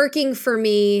working for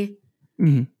me.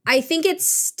 Mm-hmm. I think it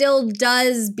still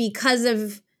does because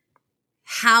of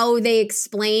how they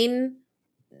explain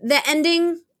the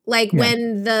ending. Like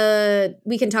when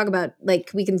we can talk about,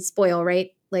 like, we can spoil,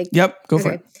 right? Like, yep, go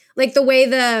for it. Like the way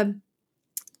the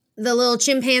little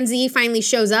chimpanzee finally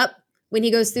shows up when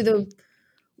he goes through the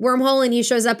wormhole, and he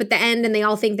shows up at the end, and they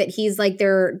all think that he's like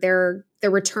the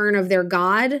return of their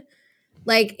god.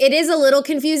 Like, it is a little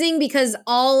confusing because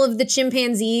all of the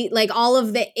chimpanzee, like all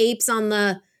of the apes on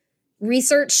the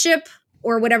research ship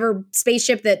or whatever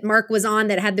spaceship that Mark was on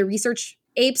that had the research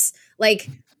apes, like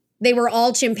they were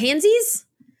all chimpanzees.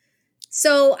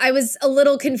 So I was a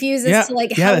little confused as to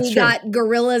like how we got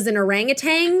gorillas and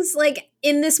orangutans like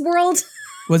in this world.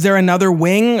 Was there another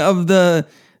wing of the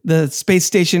space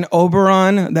station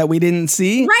Oberon that we didn't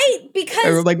see? Right, because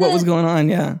or like what was going on?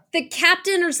 Yeah, the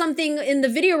captain or something in the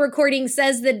video recording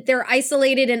says that they're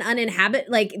isolated and uninhabited,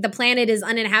 like the planet is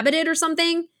uninhabited or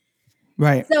something.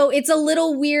 Right. So it's a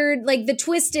little weird. Like the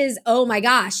twist is, oh my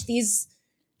gosh, these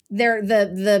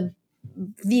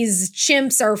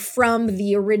chimps are from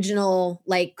the original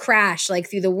like crash, like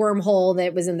through the wormhole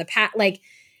that was in the past. Like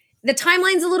the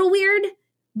timeline's a little weird.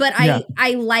 But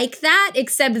I like that,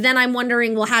 except then I'm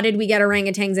wondering, well, how did we get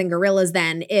orangutans and gorillas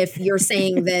then, if you're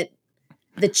saying that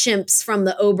the chimps from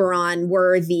the Oberon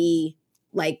were the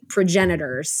like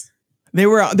progenitors? They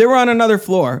were on another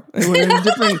floor. They were in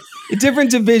a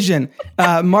different division.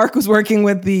 Mark was working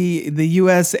with the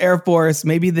U.S. Air Force.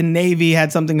 Maybe the Navy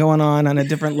had something going on a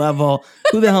different level.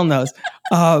 Who the hell knows?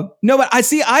 No, but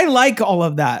I like all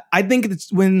of that. I think it's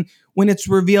when it's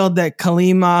revealed that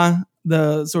Kalima,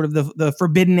 the sort of the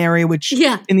forbidden area, which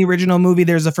in the original movie,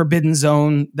 there's a forbidden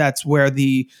zone. That's where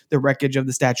the wreckage of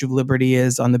the Statue of Liberty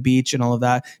is on the beach and all of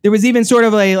that. There was even sort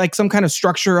of like some kind of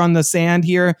structure on the sand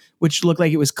here, which looked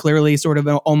like it was clearly sort of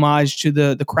an homage to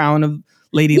the crown of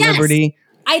Lady Liberty.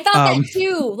 I thought that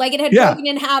too. Like it had broken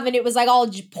in half and it was like all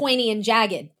pointy and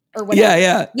jagged. Or whatever.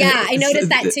 Yeah, I noticed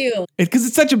that too. Because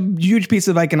it's such a huge piece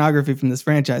of iconography from this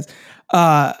franchise.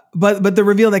 But the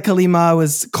reveal that Kalima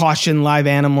was caution live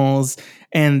animals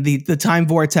and the time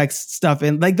vortex stuff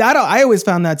and like that, I always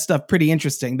found that stuff pretty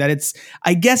interesting. That it's,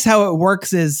 I guess how it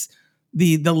works is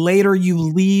the later you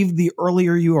leave, the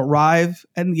earlier you arrive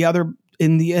and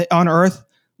on Earth,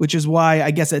 which is why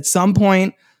I guess at some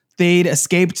point they'd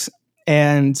escaped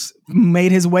and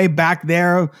made his way back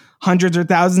there hundreds or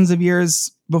thousands of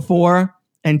years before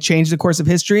and changed the course of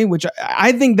history, which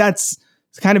I think that's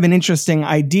kind of an interesting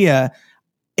idea.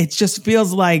 It just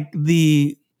feels like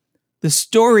the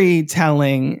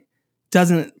storytelling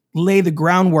doesn't lay the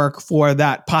groundwork for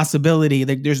that possibility.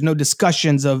 Like there's no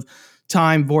discussions of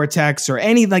time vortex or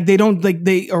any, like they don't like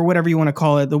they, or whatever you want to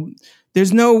call it.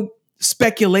 There's no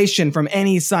speculation from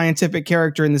any scientific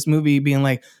character in this movie being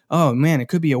like, oh man, it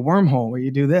could be a wormhole where you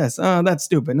do this. Oh, that's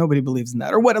stupid. Nobody believes in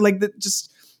that or what, like just,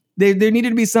 there needed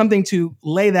to be something to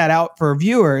lay that out for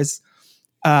viewers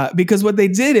because what they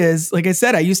did is, like I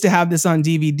said, I used to have this on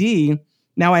DVD.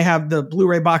 Now I have the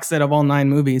Blu-ray box set of all 9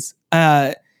 movies.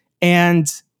 And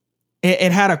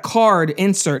it had a card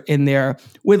insert in there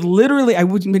with literally, I've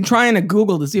been trying to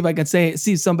Google to see if I could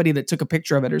see somebody that took a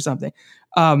picture of it or something.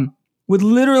 With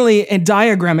literally a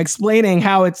diagram explaining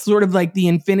how it's sort of like the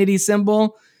infinity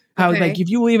symbol. How like if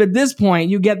you leave at this point,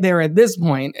 you get there at this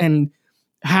point, and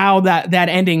how that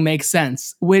ending makes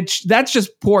sense, which that's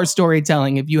just poor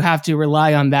storytelling if you have to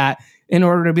rely on that in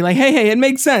order to be like, hey, it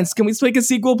makes sense. Can we make a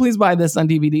sequel? Please buy this on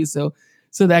DVD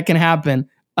so that can happen.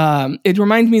 It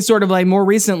reminds me sort of like more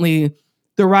recently,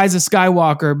 The Rise of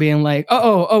Skywalker being like,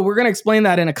 oh, we're going to explain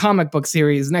that in a comic book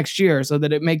series next year so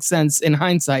that it makes sense in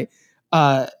hindsight.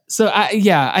 Do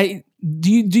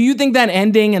you think that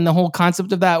ending and the whole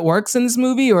concept of that works in this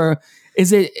movie, or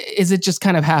is it just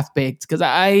kind of half baked? Because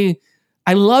I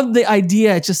love the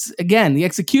idea. It's just, again, the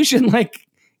execution, like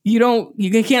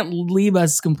you can't leave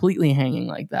us completely hanging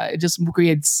like that. It just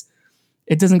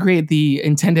doesn't create the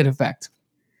intended effect.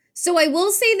 So I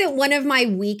will say that one of my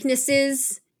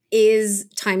weaknesses is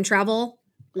time travel.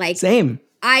 Like same.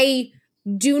 I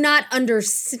do not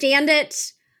understand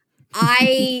it.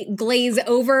 I glaze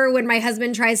over when my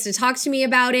husband tries to talk to me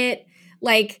about it.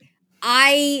 Like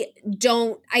I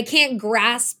can't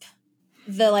grasp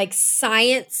the like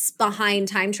science behind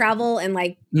time travel and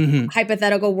like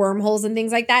hypothetical wormholes and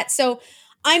things like that. So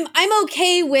I'm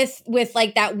okay with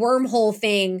like that wormhole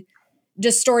thing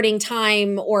distorting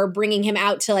time or bringing him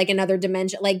out to like another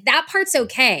dimension. Like that part's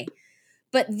okay.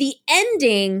 But the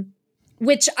ending,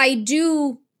 which I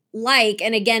do like,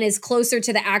 and again is closer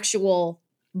to the actual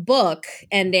book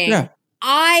ending,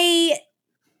 I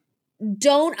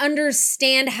don't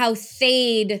understand how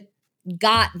Thade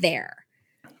got there.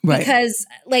 Right. Because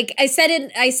like I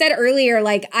said earlier,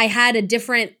 like I had a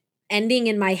different ending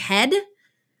in my head.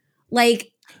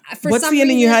 Like for what's some the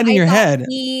ending reason, you had in your head?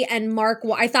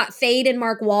 I thought Thade and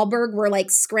Mark Wahlberg were like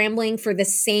scrambling for the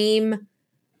same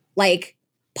like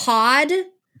pod.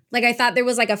 Like I thought there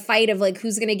was like a fight of like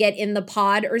who's gonna get in the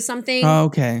pod or something. Oh,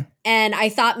 okay. And I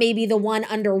thought maybe the one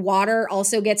underwater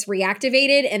also gets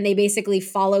reactivated and they basically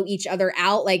follow each other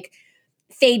out. Like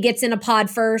Thade gets in a pod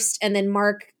first and then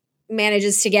Mark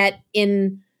manages to get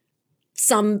in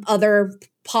some other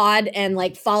pod and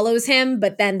like follows him.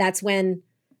 But then that's when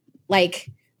like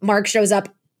Mark shows up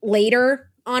later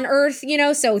on Earth, you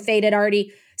know? So Thade had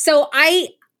already,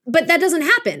 but that doesn't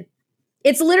happen.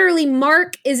 It's literally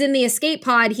Mark is in the escape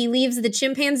pod. He leaves the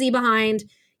chimpanzee behind.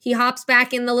 He hops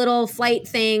back in the little flight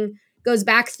thing, goes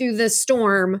back through the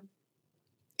storm,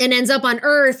 and ends up on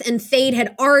Earth. And Thade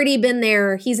had already been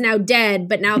there. He's now dead,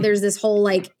 but now there's this whole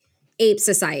like ape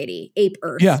society, ape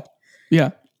Earth. Yeah.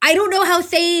 Yeah. I don't know how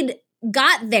Thade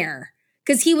got there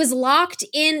because he was locked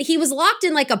in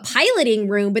like a piloting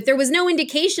room, but there was no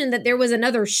indication that there was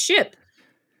another ship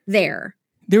there.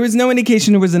 There was no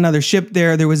indication there was another ship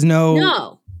there. There was no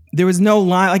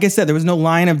line. Like I said, there was no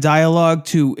line of dialogue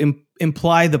to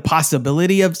imply the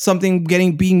possibility of something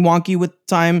being wonky with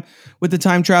the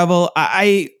time travel.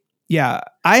 I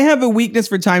have a weakness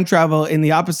for time travel in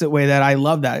the opposite way that I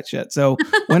love that shit. So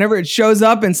whenever it shows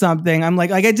up in something, I'm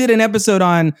like I did an episode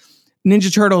on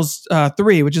Ninja Turtles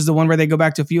 3, which is the one where they go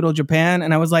back to feudal Japan.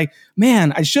 And I was like,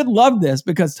 man, I should love this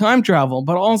because time travel,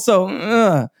 but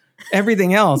also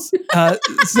everything else.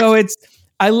 So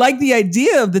I like the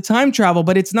idea of the time travel,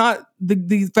 but it's not,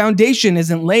 the foundation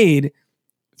isn't laid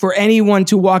for anyone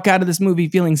to walk out of this movie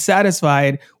feeling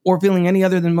satisfied or feeling any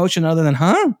other than emotion other than,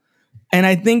 huh? And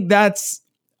I think that's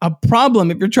a problem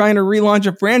if you're trying to relaunch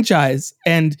a franchise.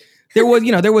 And there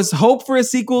was hope for a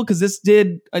sequel because this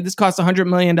cost $100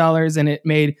 million and it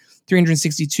made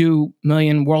 $362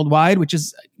 million worldwide, which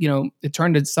is, it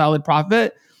turned a solid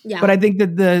profit. Yeah. But I think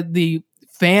that the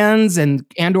fans and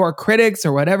or critics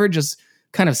or whatever just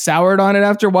kind of soured on it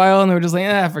after a while, and they were just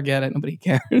like, forget it, nobody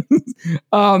cares.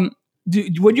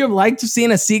 Would you have liked to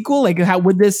seen a sequel? Like, how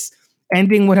would this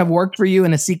ending would have worked for you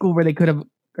in a sequel where they could have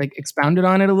like expounded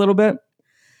on it a little bit?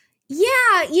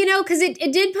 Yeah, because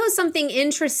it did pose something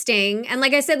interesting, and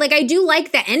like I said, like I do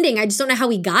like the ending. I just don't know how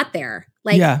we got there.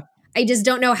 Like, yeah. I just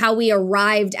don't know how we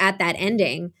arrived at that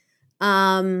ending.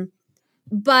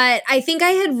 But I think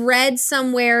I had read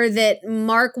somewhere that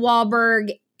Mark Wahlberg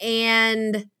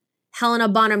and Helena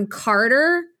Bonham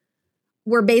Carter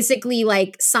were basically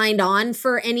like signed on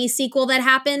for any sequel that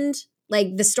happened.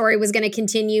 Like the story was going to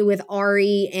continue with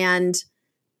Ari and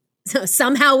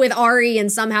somehow with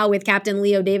Captain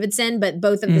Leo Davidson, but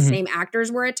both of the same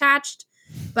actors were attached.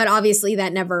 But obviously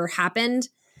that never happened.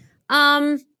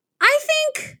 It's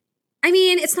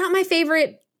not my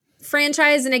favorite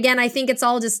franchise. And again, I think it's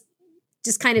all just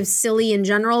kind of silly in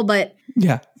general, but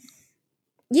yeah,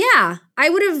 I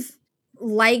would have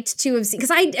liked to have seen, because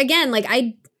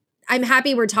I'm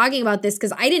happy we're talking about this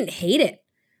because I didn't hate it.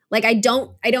 Like I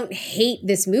don't hate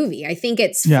this movie. I think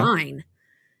it's fine.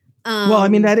 Well, I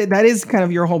mean, that is kind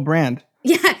of your whole brand.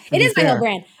 Yeah, it is my whole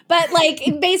brand. But like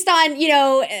based on,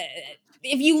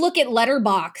 if you look at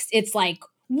Letterboxd, it's like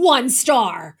 1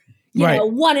 star,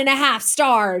 1.5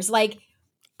 stars. Like,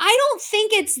 I don't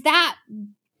think it's that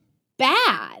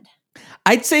bad.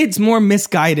 I'd say it's more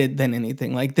misguided than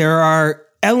anything. Like there are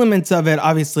elements of it.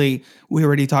 Obviously, we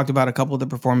already talked about a couple of the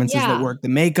performances that work. The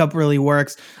makeup really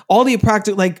works. All the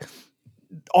practical, like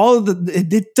all of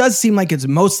it does seem like it's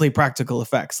mostly practical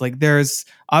effects. Like there's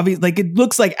obviously, like it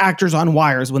looks like actors on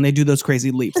wires when they do those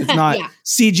crazy leaps. It's not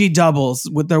CG doubles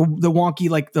with the wonky,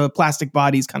 like the plastic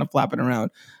bodies kind of flapping around.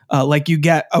 Like you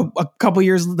get a couple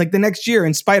years, like the next year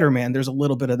in Spider-Man, there's a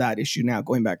little bit of that issue now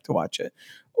going back to watch it.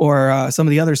 Or some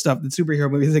of the other stuff, the superhero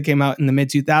movies that came out in the mid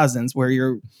 2000s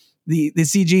where the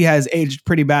CG has aged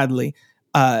pretty badly.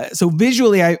 So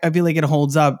visually, I feel like it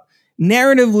holds up.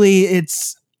 Narratively,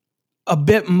 it's a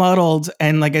bit muddled.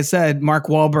 And like I said, Mark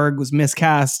Wahlberg was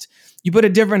miscast. You put a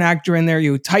different actor in there,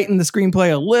 you tighten the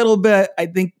screenplay a little bit. I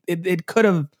think it could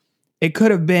have it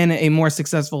could have been a more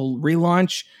successful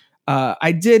relaunch.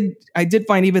 I did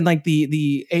find even like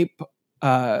the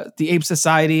ape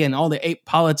society and all the ape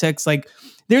politics. Like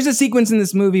there's a sequence in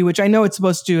this movie, which I know it's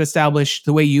supposed to establish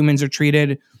the way humans are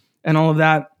treated and all of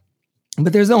that.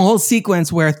 But there's a whole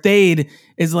sequence where Thade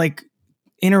is like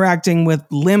interacting with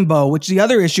Limbo, which the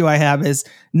other issue I have is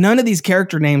none of these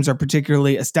character names are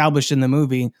particularly established in the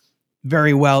movie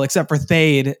very well, except for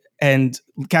Thade and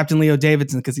Captain Leo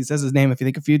Davidson, because he says his name, if you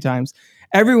think a few times.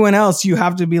 Everyone else, you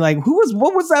have to be like,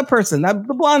 what was that person?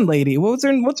 The blonde lady. What's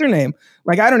her name?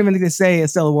 Like, I don't even think they say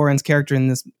Estella Warren's character in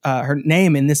this, her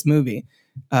name in this movie.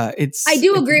 I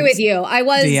do agree with you. I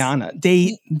was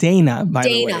Dana, by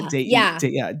the way.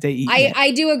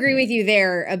 I do agree with you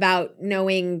there about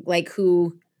knowing like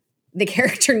who the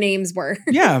character names were.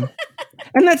 Yeah.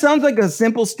 And that sounds like a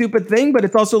simple, stupid thing, but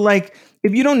it's also like,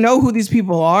 if you don't know who these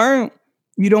people are,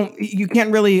 you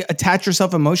can't really attach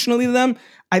yourself emotionally to them.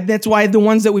 That's why the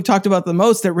ones that we've talked about the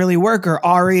most that really work are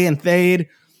Ari and Thade,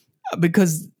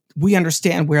 because we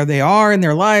understand where they are in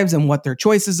their lives and what their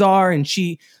choices are. And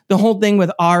the whole thing with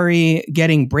Ari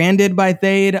getting branded by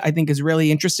Thade, I think is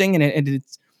really interesting. And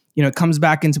it's, it comes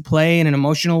back into play in an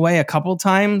emotional way a couple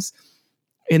times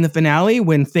in the finale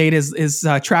when Thade is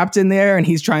trapped in there and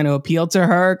he's trying to appeal to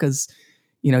her because,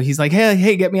 he's like,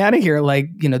 hey, get me out of here. Like,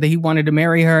 that he wanted to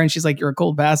marry her. And she's like, you're a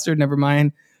cold bastard. Never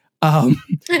mind. And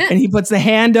he puts the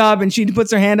hand up and she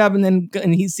puts her hand up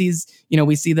and he sees,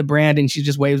 we see the brand and she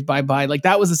just waves bye-bye. Like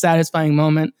that was a satisfying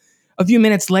moment. A few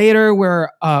minutes later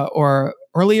or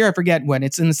earlier, I forget when,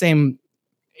 it's in the same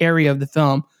area of the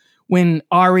film when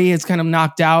Ari is kind of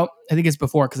knocked out. I think it's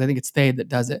before, because I think it's Thade that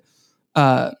does it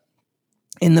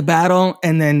in the battle.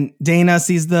 And then Dana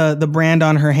sees the brand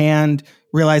on her hand,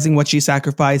 realizing what she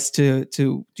sacrificed to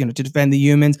defend the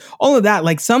humans. All of that,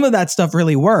 like some of that stuff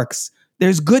really works.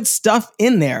 There's good stuff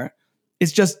in there.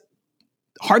 It's just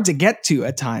hard to get to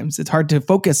at times. It's hard to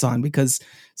focus on because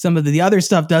some of the other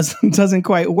stuff doesn't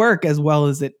quite work as well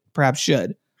as it perhaps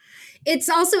should. It's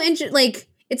also interesting. Like,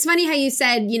 it's funny how you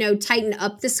said, tighten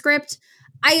up the script.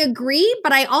 I agree,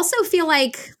 but I also feel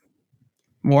like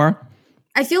more.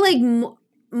 I feel like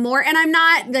more, and I'm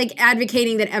not like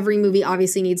advocating that every movie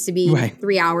obviously needs to be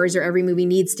 3 hours or every movie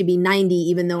needs to be 90,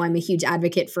 even though I'm a huge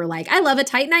advocate for like, I love a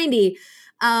tight 90.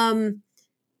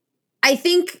 I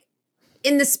think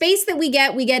in the space that we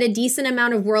get a decent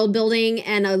amount of world building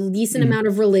and a decent amount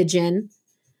of religion.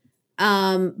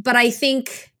 But I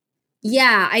think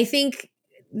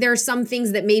there are some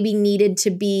things that maybe needed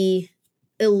to be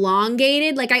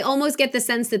elongated. Like I almost get the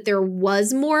sense that there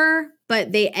was more,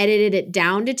 but they edited it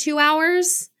down to 2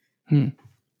 hours.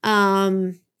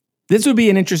 This would be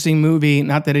an interesting movie.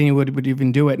 Not that anyone would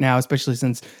even do it now, especially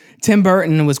since Tim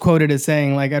Burton was quoted as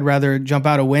saying, like, I'd rather jump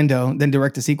out a window than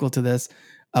direct a sequel to this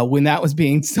when that was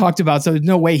being talked about. So there's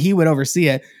no way he would oversee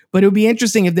it. But it would be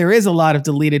interesting if there is a lot of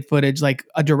deleted footage, like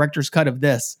a director's cut of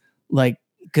this. Like,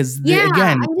 because again,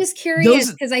 I'm just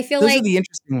curious because I feel those like are the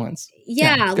interesting ones.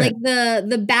 Yeah, like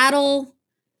the battle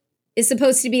is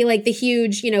supposed to be like the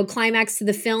huge, climax to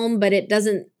the film, but it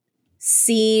doesn't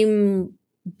seem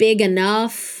big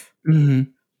enough.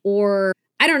 Or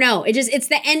I don't know. It's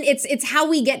the end. It's how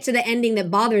we get to the ending that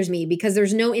bothers me because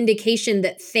there's no indication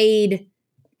that Thade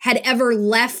had ever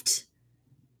left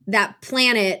that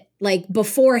planet like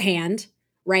beforehand,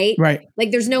 right? Right.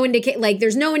 Like there's no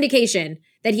indication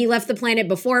that he left the planet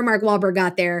before Mark Wahlberg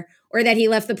got there or that he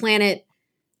left the planet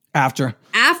after.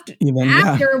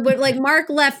 But like Mark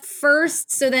left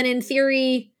first, so then in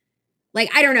theory,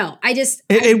 like I don't know.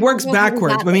 It works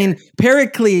backwards. I mean,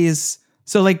 Pericles.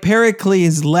 So like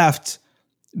Pericles left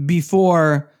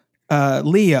before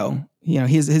Leo.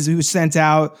 He was sent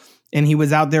out, and he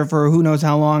was out there for who knows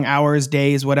how long, hours,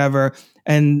 days, whatever.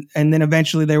 And then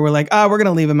eventually they were like, we're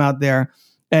gonna leave him out there.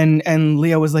 And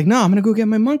Leo was like, no, I'm gonna go get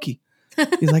my monkey.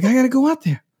 He's like, I gotta go out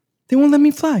there. They won't let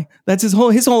me fly. That's his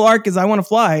whole arc is I want to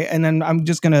fly, and then I'm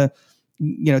just gonna,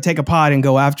 take a pod and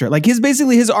go after it. Like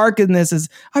his arc in this is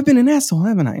I've been an asshole,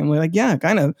 haven't I? I'm like, yeah,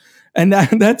 kind of. And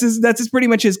that's pretty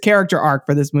much his character arc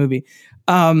for this movie.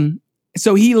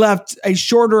 So he left a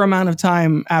shorter amount of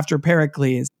time after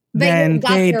Pericles than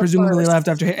Thade presumably left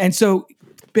after him, and so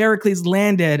Pericles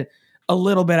landed a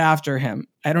little bit after him.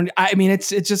 And I'm okay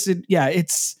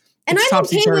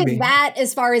with that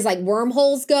as far as like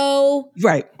wormholes go.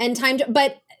 Right. And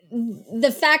but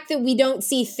the fact that we don't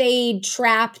see Thade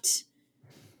trapped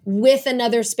with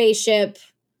another spaceship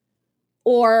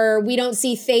or we don't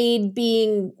see Thade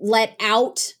being let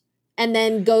out and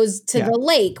then goes to the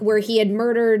lake where he had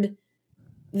murdered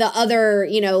the other,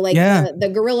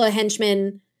 the gorilla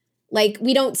henchman. Like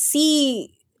we don't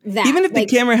see that. Even if the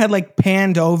camera had like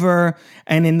panned over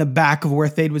and in the back of where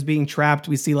Thade was being trapped,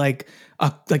 we see like a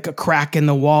crack in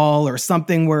the wall or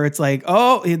something where it's like,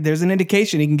 oh, there's an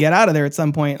indication he can get out of there at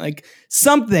some point. Like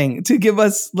something to give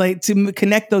us like to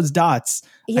connect those dots.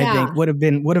 I think would have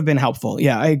been helpful.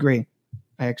 Yeah, I agree.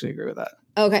 I actually agree with that.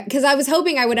 Okay, because I was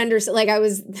hoping I would understand. Like I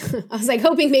was like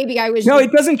hoping maybe I was. No,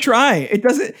 it doesn't try. It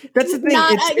doesn't. That's the thing.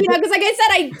 Not, because like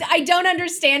I said, I don't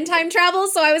understand time travel,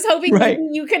 so I was hoping maybe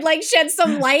you could like shed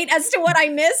some light as to what I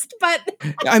missed. But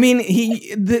I mean,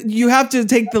 you have to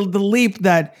take the leap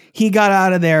that he got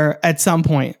out of there at some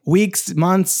point, weeks,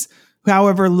 months,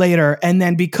 however later, and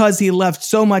then because he left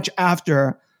so much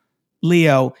after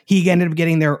Leo, he ended up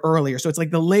getting there earlier. So it's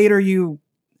like the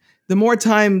more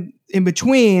time in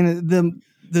between,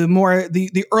 the more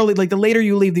the early, like the later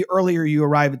you leave, the earlier you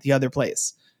arrive at the other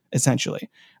place, essentially.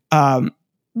 But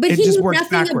he knew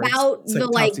nothing about the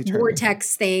like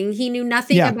vortex thing. He knew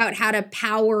nothing about how to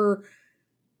power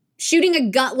shooting a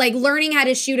gun. Like learning how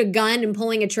to shoot a gun and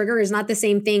pulling a trigger is not the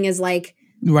same thing as like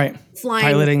flying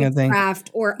piloting a thing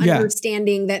or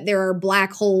understanding that there are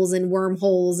black holes and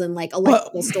wormholes and like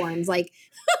electrical storms. Like,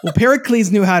 well,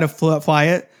 Pericles knew how to fly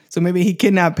it. So maybe he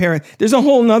kidnapped Pericles. There's a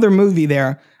whole nother movie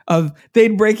there of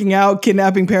Thade breaking out,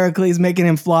 kidnapping Pericles, making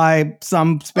him fly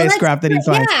some spacecraft that he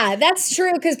finds. Yeah, that's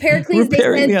true. Because Pericles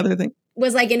the other thing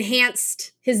was like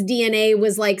enhanced. His DNA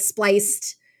was like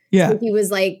spliced. Yeah. So he was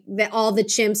like all the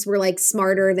chimps were like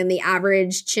smarter than the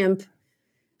average chimp.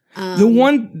 The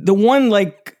one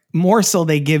like morsel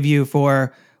they give you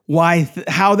for why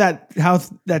how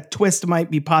that twist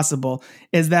might be possible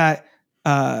is that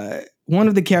one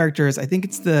of the characters, I think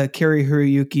it's the Kari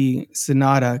Hiroyuki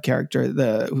Sanada character,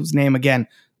 whose name again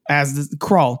as the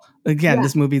Krull. Again,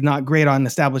 this movie is not great on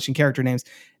establishing character names.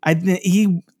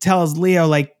 He tells Leo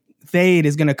like Thade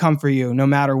is going to come for you no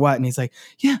matter what, and he's like,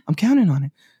 "Yeah, I'm counting on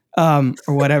it,"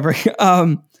 or whatever.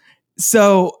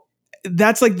 So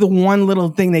that's like the one little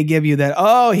thing they give you that,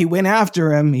 oh, he went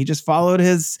after him. He just followed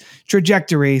his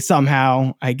trajectory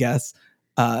somehow, I guess.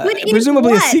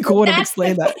 Presumably a sequel would have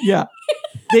explained that. Yeah.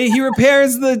 He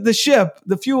repairs the ship,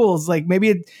 the fuels. Like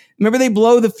remember they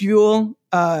blow the fuel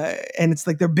and it's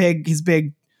like his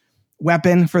big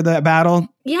weapon for the battle.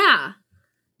 Yeah.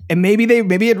 And maybe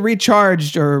it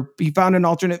recharged or he found an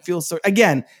alternate fuel source.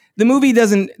 Again, the movie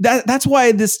doesn't, that's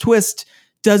why this twist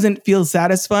doesn't feel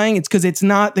satisfying. It's because it's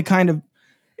not the kind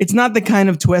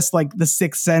of twist like The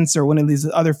Sixth Sense or one of these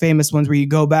other famous ones where you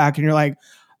go back and you're like,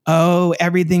 oh,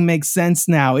 everything makes sense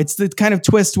now. It's the kind of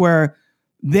twist where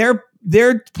they're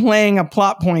playing a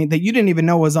plot point that you didn't even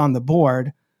know was on the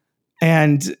board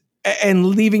and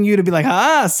leaving you to be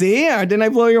like, see, or didn't I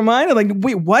blow your mind? I'm like,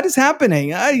 wait, what is happening?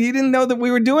 You didn't know that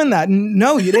we were doing that.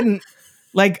 No, you didn't.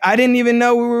 Like, I didn't even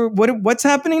know we were, what's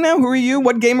happening now? Who are you?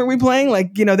 What game are we playing?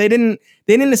 Like, they didn't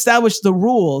establish the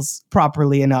rules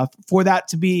properly enough for that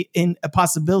to be in a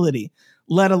possibility,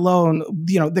 let alone,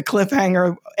 the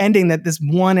cliffhanger ending that this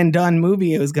one and done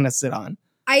movie is going to sit on.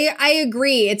 I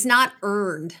agree. It's not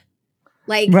earned.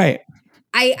 Like, right.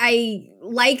 I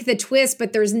like the twist,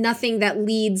 but there's nothing that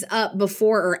leads up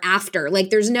before or after. Like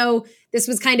this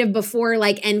was kind of before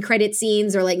like end credit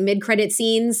scenes or like mid credit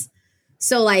scenes.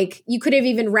 So like you could have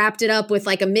even wrapped it up with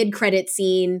like a mid credit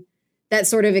scene that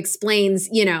sort of explains,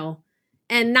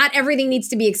 and not everything needs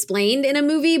to be explained in a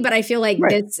movie, but I feel like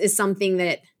this is something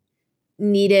that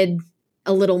needed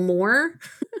a little more.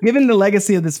 Given the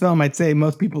legacy of this film, I'd say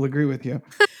most people agree with you.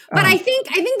 But I think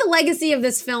the legacy of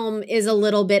this film is a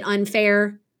little bit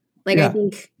unfair. Like I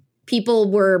think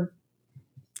people were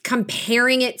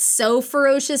comparing it so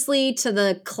ferociously to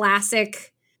the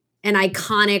classic and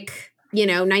iconic,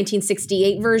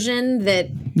 1968 version that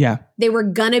they were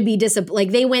gonna be disappointed.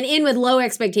 Like they went in with low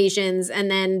expectations, and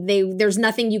then there's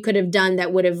nothing you could have done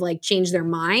that would have like changed their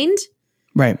mind.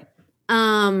 Right.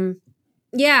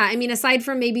 Yeah, I mean, aside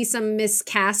from maybe some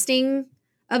miscasting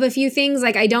of a few things,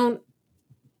 like I don't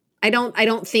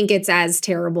think it's as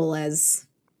terrible as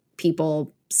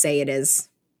people say it is.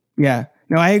 Yeah.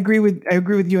 No, I agree with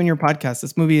you on your podcast.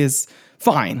 This movie is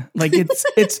fine. Like it's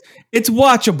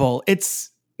watchable. It's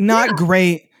not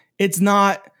great. It's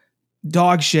not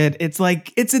dog shit. It's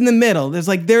like it's in the middle. That's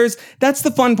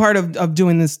the fun part of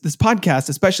doing this podcast,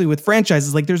 especially with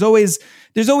franchises. Like there's always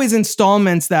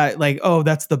installments that like, oh,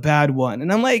 that's the bad one,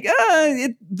 and I'm like,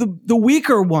 the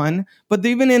weaker one. But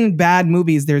even in bad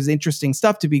movies, there's interesting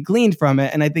stuff to be gleaned from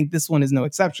it, and I think this one is no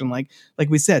exception. Like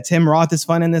we said, Tim Roth is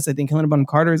fun in this. I think Helena Bonham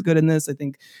Carter is good in this. I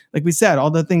think, like we said,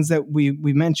 all the things that we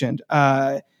mentioned.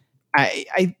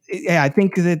 I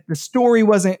think that the story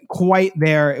wasn't quite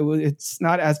there. It's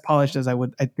not as polished as I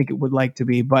think it would like to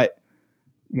be, but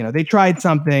They tried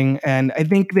something, and I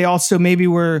think they also maybe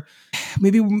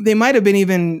they might have been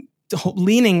even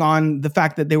leaning on the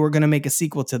fact that they were going to make a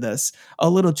sequel to this a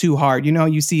little too hard.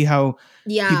 You see how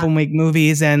people make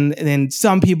movies, and then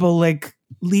some people like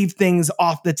leave things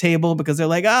off the table because they're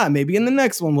like, maybe in the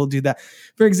next one we'll do that.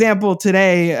 For example,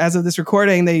 today, as of this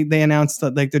recording, they announced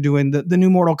that like they're doing the new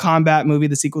Mortal Kombat movie,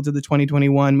 the sequel to the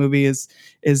 2021 movie is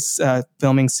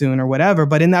filming soon or whatever.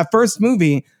 But in that first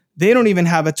movie, they don't even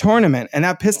have a tournament, and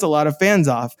that pissed a lot of fans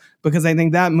off because I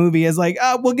think that movie is like,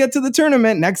 we'll get to the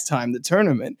tournament next time, the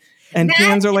tournament. And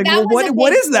fans are like, well,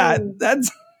 what is that?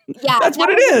 That's what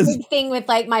it is. A big thing with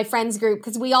like my friends group,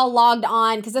 because we all logged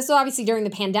on, because this was obviously during the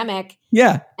pandemic.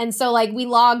 Yeah. And so like we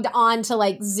logged on to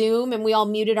like Zoom, and we all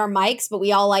muted our mics, but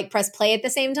we all like pressed play at the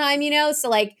same time, So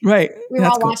like right. we were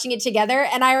all watching it together.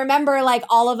 And I remember like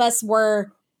all of us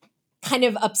were kind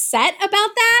of upset about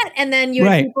that. And then you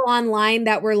had people online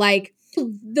that were like,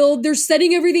 they're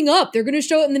setting everything up. They're going to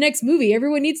show it in the next movie.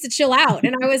 Everyone needs to chill out.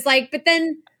 And I was like, but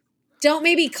then don't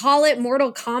maybe call it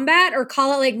Mortal Kombat, or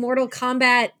call it like Mortal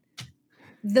Kombat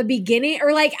the beginning,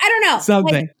 or like, I don't know.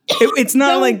 Something. Like, it's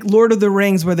not like Lord of the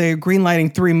Rings where they're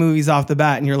greenlighting 3 movies off the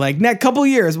bat and you're like, next couple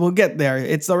years we'll get there.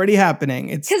 It's already happening.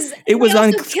 It was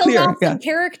unclear. Killed off some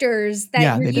characters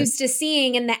that you're used to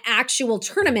seeing in the actual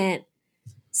tournament.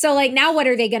 So like now what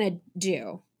are they going to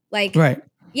do? Like,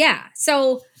 yeah.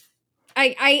 So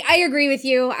I agree with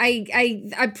you.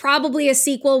 I probably a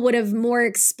sequel would have more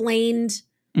explained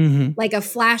like a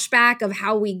flashback of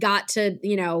how we got to,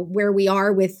 where we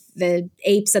are with the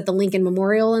apes at the Lincoln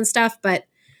Memorial and stuff. But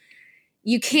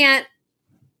you can't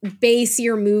base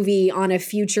your movie on a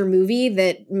future movie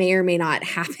that may or may not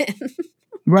happen.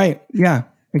 Right. Yeah,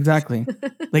 exactly.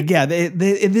 Like, yeah,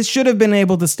 this should have been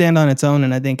able to stand on its own.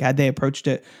 And I think had they approached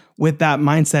it with that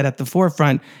mindset at the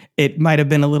forefront, it might have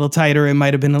been a little tighter. It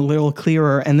might have been a little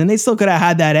clearer. And then they still could have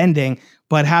had that ending,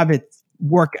 but have it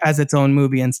work as its own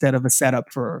movie instead of a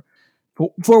setup for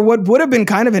what would have been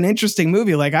kind of an interesting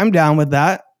movie. Like, I'm down with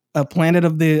that. A Planet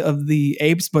of the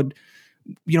Apes, but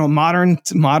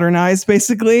modernized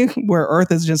basically, where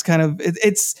Earth is just kind of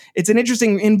it's an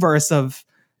interesting inverse of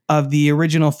the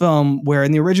original film, where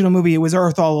in the original movie it was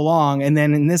Earth all along, and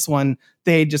then in this one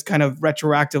they just kind of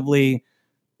retroactively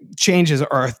changes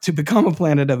Earth to become a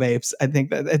Planet of Apes. I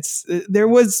think that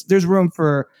there's room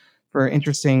for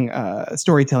interesting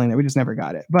storytelling that we just never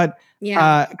got it. But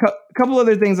a couple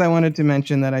other things I wanted to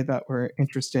mention that I thought were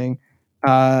interesting.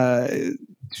 Let's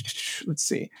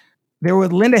see.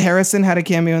 Linda Harrison had a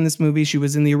cameo in this movie. She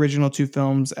was in the original 2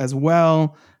 films as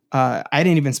well. I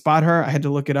didn't even spot her. I had to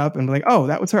look it up and be like, oh,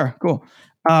 that was her. Cool.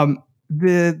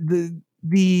 The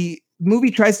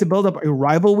movie tries to build up a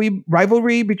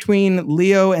rivalry between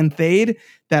Leo and Thade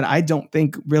that I don't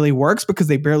think really works because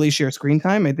they barely share screen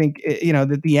time. I think,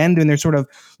 at the end when they're sort of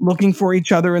looking for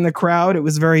each other in the crowd, it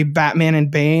was very Batman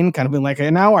and Bane, kind of been like,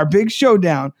 and now our big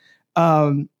showdown.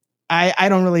 I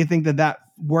don't really think that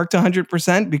worked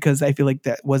 100% because I feel like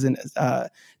that wasn't, they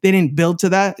didn't build to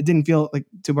that. It didn't feel like,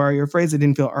 to borrow your phrase, it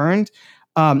didn't feel earned.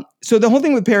 So the whole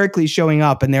thing with Pericles showing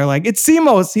up and they're like, it's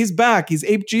Simos, he's back. He's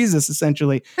Ape Jesus,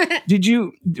 essentially. Do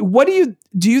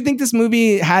you think this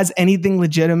movie has anything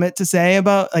legitimate to say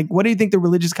about, like, what do you think the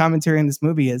religious commentary in this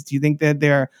movie is? Do you think that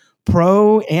they're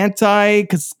anti,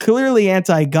 because clearly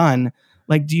anti-gun?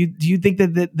 Like, do you think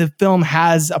that the film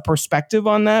has a perspective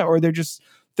on that, or they're just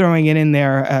throwing it in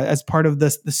there as part of the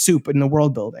soup in the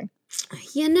world building?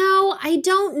 I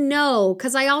don't know.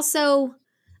 Cause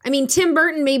Tim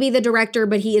Burton may be the director,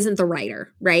 but he isn't the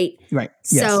writer. Right. Right.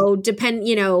 So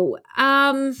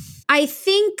I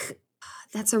think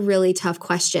that's a really tough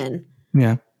question.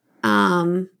 Yeah.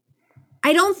 I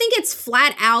don't think it's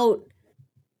flat out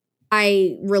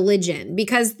by religion,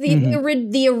 because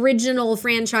the original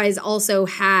franchise also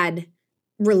had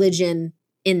religion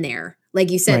in there. Like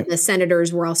you said, the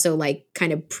senators were also like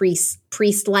kind of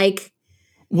priest-like.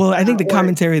 Well, I think the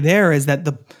commentary there is that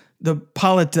the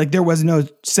like there was no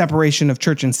separation of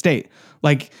church and state.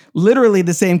 Like literally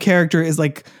the same character is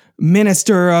like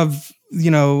minister of,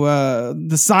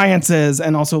 the sciences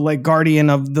and also like guardian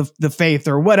of the faith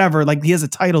or whatever. Like he has a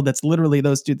title that's literally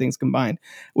those 2 things combined,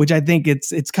 which I think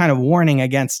it's kind of warning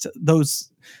against those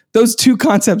 2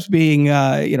 concepts being,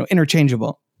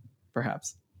 interchangeable,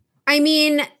 perhaps.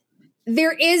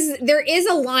 There is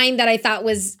a line that I thought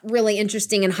was really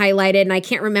interesting and highlighted, and I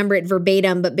can't remember it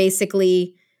verbatim, but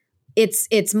basically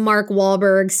it's Mark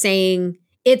Wahlberg saying,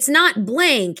 it's not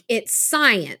blank, it's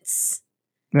science.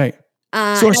 Right.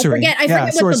 Sorcery. I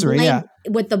forget sorcery,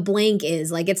 what the blank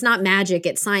is. Like, it's not magic,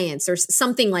 it's science or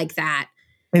something like that.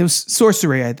 It was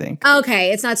sorcery, I think.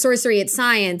 Okay, it's not sorcery, it's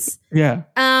science. Yeah.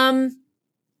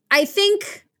 I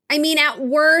think, I mean, at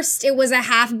worst, it was a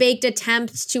half-baked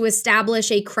attempt to establish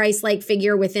a Christ-like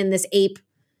figure within this ape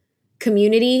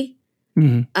community,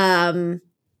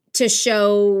 to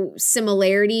show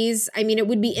similarities. I mean, it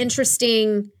would be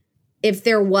interesting if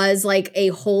there was like a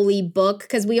holy book,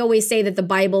 because we always say that the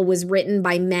Bible was written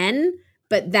by men,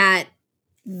 but that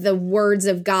the words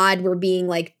of God were being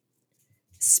like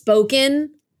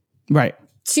spoken, right,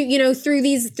 to, you know, through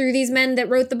these men that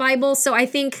wrote the Bible. So I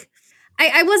think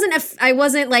I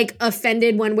wasn't like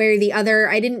offended one way or the other.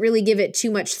 I didn't really give it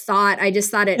too much thought. I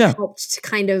just thought it helped to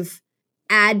kind of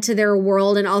add to their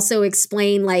world and also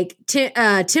explain, like,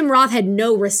 Tim Roth had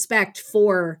no respect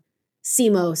for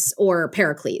Semos or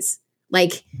Pericles.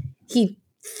 Like, he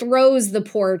throws the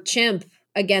poor chimp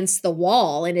against the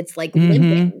wall and it's like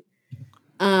limping.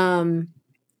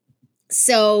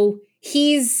 So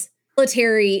he's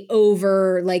military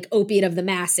over like opiate of the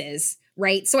masses,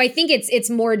 right? So I think it's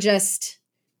more just,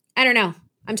 I don't know.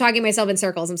 I'm talking myself in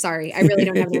circles. I'm sorry. I really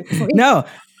don't have an answer for you. No,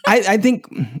 I think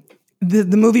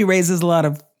the movie raises a lot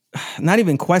of, not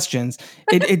even questions.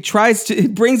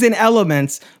 It brings in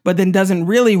elements, but then doesn't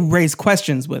really raise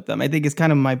questions with them. I think is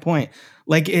kind of my point.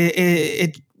 Like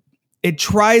it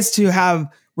tries to have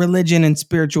religion and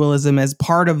spiritualism as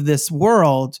part of this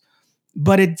world,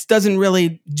 but it doesn't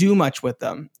really do much with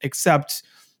them, except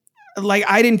like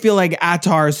I didn't feel like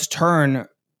Attar's turn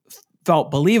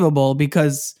felt believable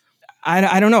because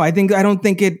I don't know. I don't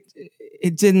think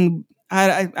it didn't.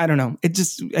 I don't know. It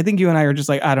just, I think you and I are just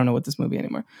like, I don't know what this movie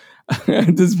anymore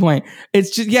at this point. It's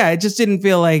just, it just didn't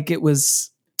feel like it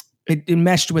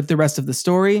meshed with the rest of the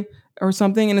story or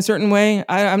something in a certain way.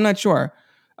 I'm not sure.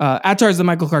 Attar is the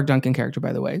Michael Clark Duncan character,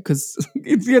 by the way, because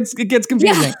it gets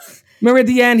confusing. Yeah. Remember at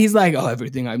the end, he's like, oh,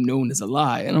 everything I've known is a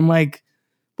lie. And I'm like,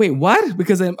 wait, what?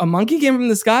 Because a monkey came from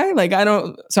the sky? Like,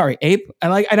 ape.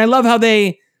 I love how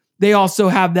they also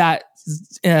have that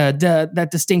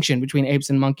distinction between apes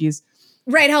and monkeys.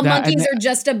 Right, how monkeys are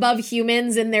just above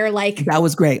humans in their like that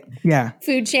was great. Yeah.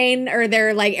 Food chain or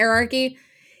their like hierarchy.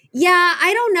 Yeah,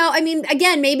 I don't know. I mean,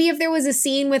 again, maybe if there was a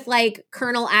scene with like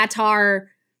Colonel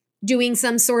Attar doing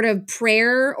some sort of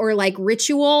prayer or like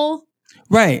ritual.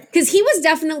 Right. Because he was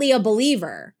definitely a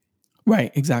believer.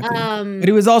 Right, exactly. But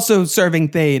he was also serving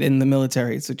Thade in the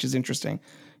military, which is interesting.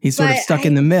 He's sort of stuck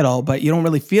in the middle, but you don't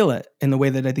really feel it in the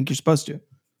way that I think you're supposed to.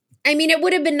 I mean, it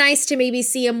would have been nice to maybe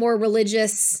see a more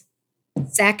religious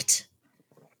sect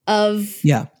of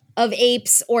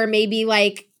apes, or maybe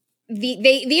like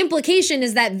the implication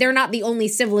is that they're not the only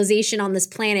civilization on this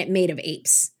planet made of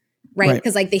apes, right?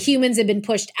 Because like the humans have been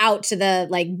pushed out to the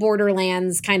like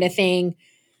borderlands kind of thing,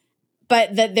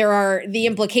 but that the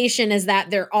implication is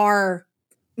that there are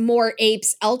more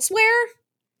apes elsewhere,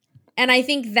 and I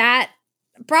think that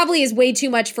probably is way too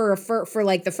much for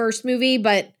like the first movie,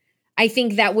 but I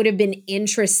think that would have been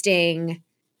interesting,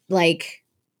 like,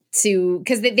 to,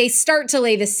 because they start to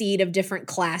lay the seed of different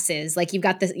classes. Like you've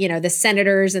got the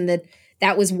senators and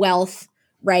that was wealth,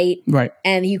 right? Right.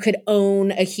 And you could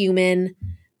own a human.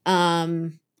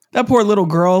 That poor little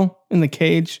girl in the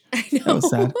cage. I know. That was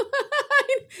sad.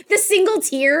 The single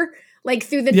tear, like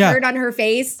through the dirt on her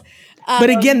face. But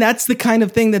again, that's the kind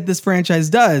of thing that this franchise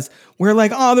does. We're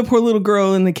like, oh, the poor little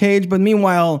girl in the cage. But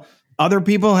meanwhile, other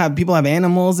people have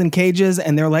animals in cages,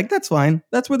 and they're like, that's fine.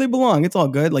 That's where they belong. It's all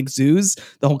good. Like zoos,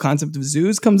 the whole concept of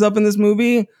zoos comes up in this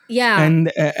movie. Yeah.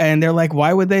 And they're like,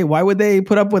 why would they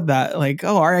put up with that? Like,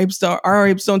 oh, our apes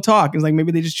don't talk. It's like,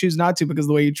 maybe they just choose not to because of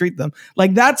the way you treat them.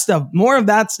 Like that stuff, more of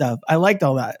that stuff. I liked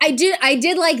all that. I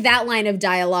did like that line of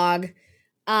dialogue.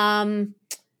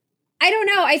 I don't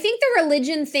know. I think the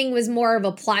religion thing was more of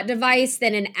a plot device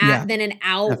than an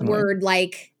outward definitely.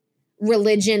 Like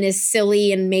religion is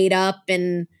silly and made up.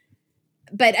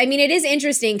 But I mean, it is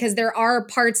interesting because there are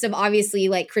parts of obviously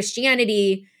like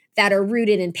Christianity that are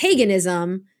rooted in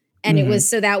paganism. And it was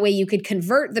so that way you could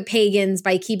convert the pagans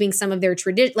by keeping some of their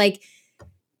tradition. Like,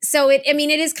 so it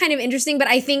is kind of interesting, but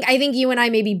I think you and I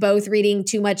may be both reading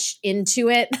too much into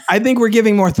it. I think we're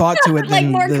giving more thought to it like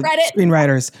than more the credit.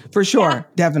 Screenwriters, for sure.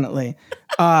 Definitely.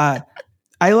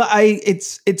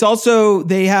 It's also,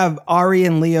 they have Ari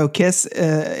and Leo kiss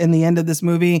in the end of this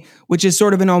movie, which is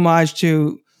sort of an homage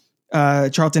to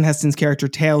Charlton Heston's character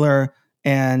Taylor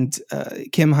and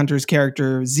Kim Hunter's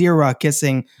character Zira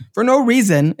kissing for no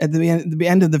reason at the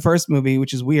end of the first movie,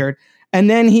 which is weird. And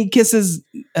then he kisses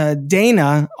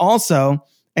Dana also,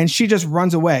 and she just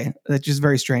runs away. That's just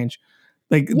very strange.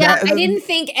 Like, I didn't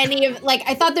think any of, like,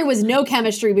 I thought there was no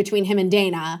chemistry between him and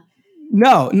Dana.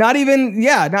 No, not even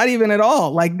at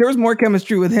all. Like, there was more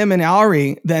chemistry with him and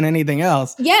Ari than anything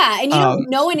else. Yeah, and you don't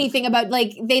know anything about,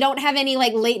 like, they don't have any,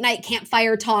 like, late night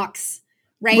campfire talks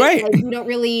right? Right. Like, you don't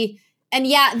really, and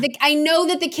yeah, I know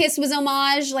that the kiss was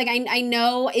homage. Like I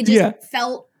know it just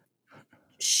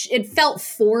it felt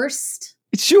forced.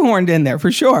 It's shoehorned in there for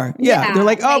sure. Yeah. They're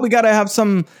like, oh, we got to have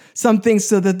some things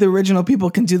so that the original people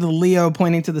can do the Leo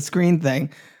pointing to the screen thing.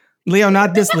 Leo,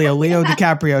 not this Leo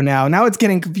DiCaprio now. Now it's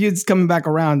getting confused. It's coming back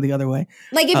around the other way.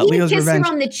 Like if he Leo's kissed Revenge.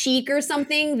 her on the cheek or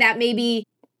something, that maybe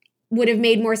would have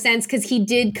made more sense because he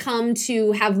did come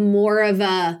to have more of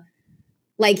a,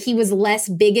 like he was less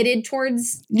bigoted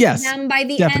towards them by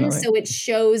the end. So it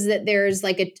shows that there's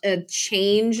like a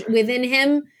change within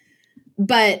him.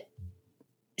 But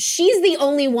she's the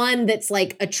only one that's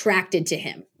like attracted to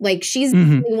him. Like she's the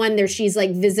only one there. She's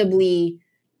like visibly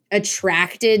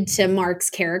attracted to Mark's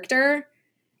character.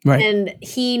 Right. And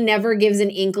he never gives an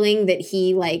inkling that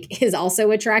he like is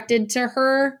also attracted to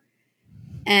her.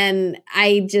 And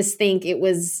I just think it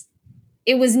was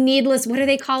needless. What do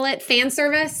they call it? Fan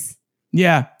service?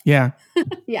 Yeah. Yeah.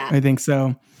 Yeah. I think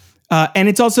so. And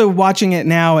it's also watching it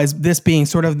now as this being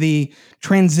sort of the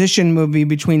transition movie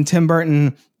between Tim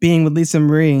Burton being with Lisa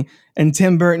Marie and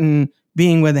Tim Burton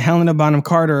being with Helena Bonham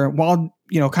Carter while,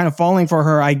 kind of falling for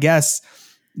her, I guess,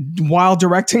 while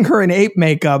directing her in ape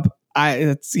makeup.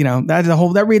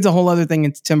 That reads a whole other thing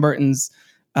into Tim Burton's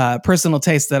personal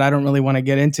taste that I don't really want to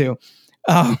get into.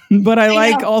 But I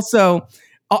like also,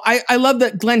 I love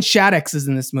that Glenn Shaddix is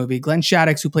in this movie. Glenn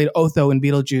Shaddix, who played Otho in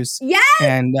Beetlejuice,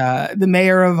 and the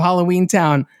mayor of Halloween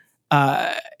Town.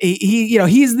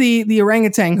 He's the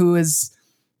orangutan who's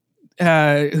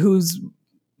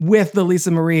with the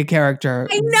Lisa Marie character.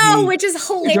 I know, which is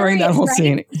hilarious during that whole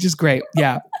scene. It's just great.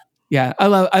 Yeah, yeah.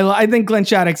 I think Glenn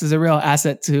Shaddix is a real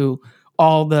asset to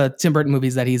all the Tim Burton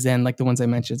movies that he's in, like the ones I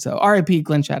mentioned. So R.I.P.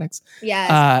 Glenn Shaddix.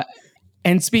 Yes.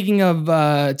 And speaking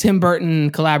of Tim Burton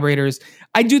collaborators,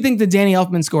 I do think the Danny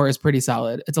Elfman score is pretty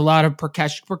solid. It's a lot of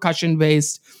percussion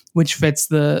based, which fits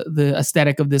the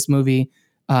aesthetic of this movie.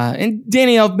 And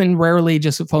Danny Elfman rarely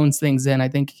just phones things in. I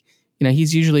think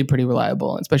he's usually pretty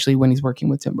reliable, especially when he's working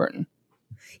with Tim Burton.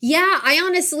 Yeah, I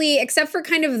honestly, except for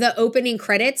kind of the opening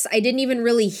credits, I didn't even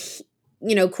really,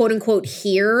 quote unquote,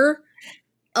 hear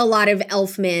a lot of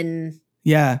Elfman.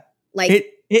 Yeah,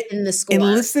 in the score. In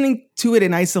listening to it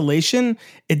in isolation,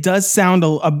 it does sound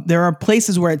there are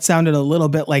places where it sounded a little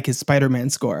bit like his Spider-Man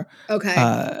score.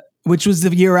 Okay. Which was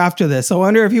the year after this. So I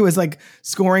wonder if he was like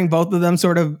scoring both of them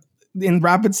sort of in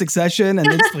rapid succession and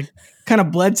it's like kind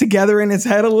of bled together in his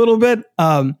head a little bit.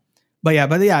 But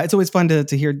yeah, it's always fun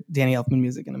to hear Danny Elfman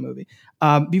music in a movie.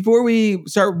 Before we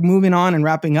start moving on and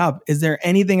wrapping up, is there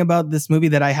anything about this movie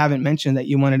that I haven't mentioned that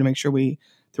you wanted to make sure we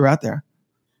threw out there?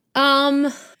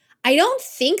 I don't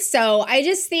think so. I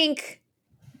just think,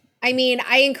 I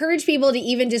encourage people to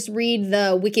even just read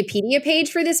the Wikipedia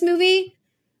page for this movie.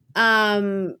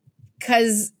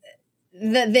 Cause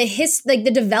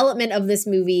the development of this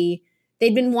movie,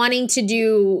 they'd been wanting to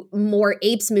do more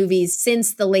Apes movies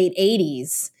since the late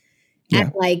 80s. Yeah.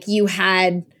 And you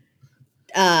had,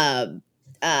 Tom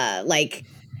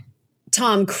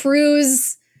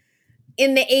Cruise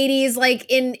in the 80s,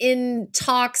 in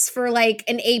talks for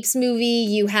an Apes movie.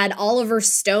 You had Oliver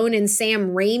Stone and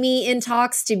Sam Raimi in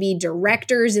talks to be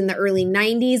directors in the early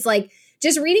 90s.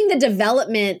 Just reading the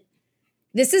development,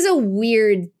 this is a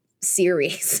weird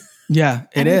series. Yeah,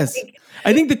 it is.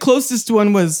 I think the closest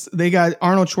one was they got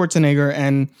Arnold Schwarzenegger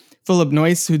and Philip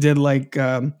Noyce, who did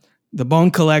The Bone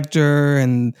Collector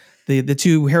and the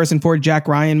two Harrison Ford, Jack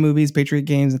Ryan movies, Patriot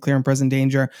Games and Clear and Present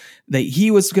Danger.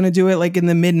 He was going to do it in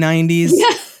the mid 90s.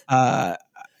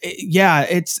 Yeah.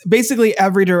 It's basically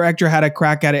every director had a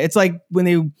crack at it. It's like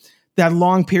when that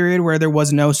long period where there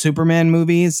was no Superman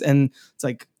movies and it's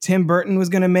like Tim Burton was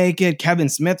going to make it. Kevin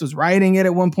Smith was writing it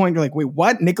at one point. You're like, wait,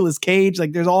 what? Nicolas Cage?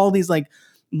 There's all these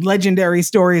legendary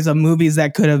stories of movies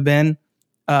that could have been.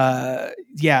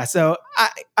 Yeah. So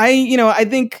I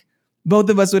think both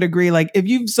of us would agree. If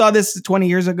you saw this 20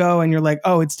 years ago and you're like,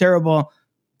 oh, it's terrible,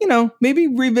 maybe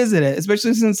revisit it,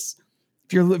 especially since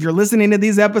if you're listening to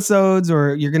these episodes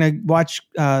or you're going to watch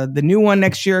the new one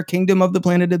next year, Kingdom of the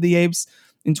Planet of the Apes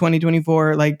in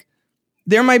 2024.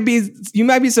 You might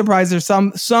be surprised. There's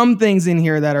some things in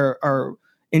here that are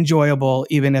enjoyable,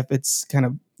 even if it's kind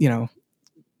of,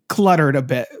 cluttered a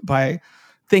bit by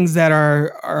things that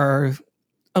are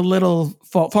a little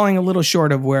falling a little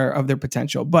short of their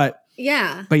potential. But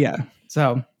yeah.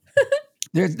 So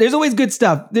there's always good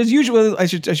stuff. There's usually, I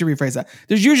should rephrase that.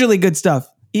 There's usually good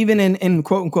stuff, even in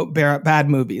quote unquote bad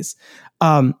movies.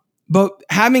 But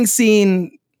having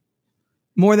seen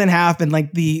more than half and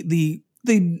the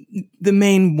the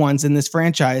main ones in this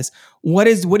franchise, what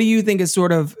do you think is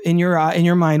sort of in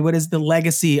your mind? What is the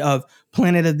legacy of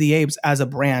Planet of the Apes as a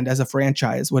brand, as a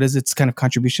franchise? What is its kind of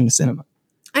contribution to cinema?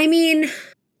 I mean,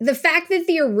 the fact that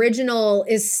the original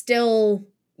is still,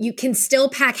 you can still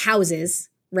pack houses,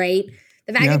 right?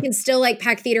 The fact that you can still like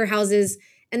pack theater houses,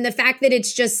 and the fact that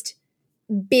it's just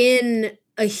been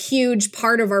a huge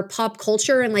part of our pop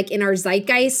culture and like in our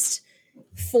zeitgeist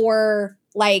for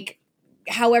like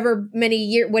however many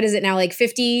years, what is it now? Like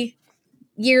 50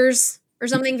 years or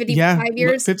something, 55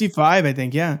 years? 55, I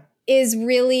think. Yeah. Is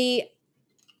really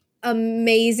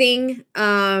amazing.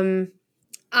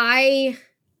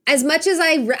 As much as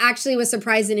I actually was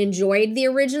surprised and enjoyed the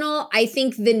original, I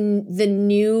think the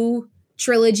new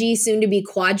trilogy, soon to be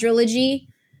quadrilogy,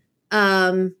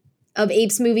 of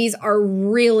Apes movies are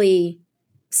really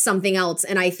something else,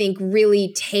 and I think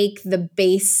really take the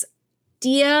base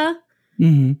idea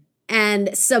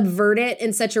and subvert it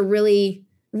in such a really,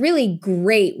 really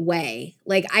great way.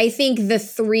 Like, I think the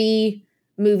 3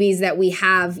 movies that we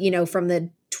have, you know, from the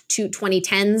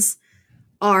 2010s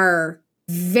are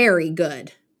very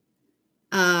good.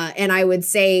 And I would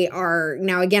say are,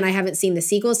 now again, I haven't seen the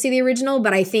sequels to the original,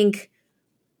 but I think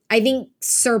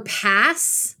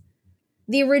surpass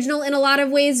the original in a lot of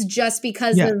ways, just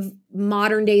because of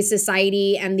modern day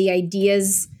society and the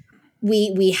ideas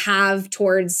we have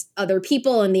towards other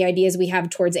people and the ideas we have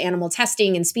towards animal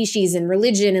testing and species and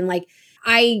religion. And like,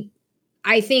 I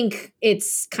think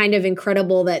it's kind of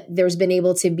incredible that there's been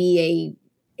able to be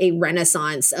a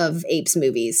renaissance of Apes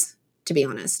movies, to be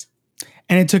honest.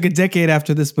 And it took a decade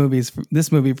after this movie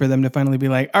for them to finally be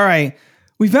like, all right,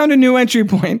 we found a new entry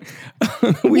point.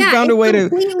 we found a way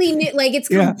completely new, like it's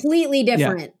completely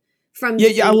different from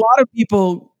a lot of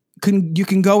people you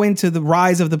can go into the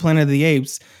rise of the Planet of the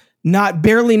Apes not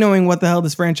barely knowing what the hell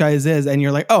this franchise is, and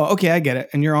you're like, oh, okay, I get it,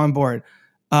 and you're on board.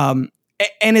 And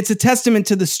it's a testament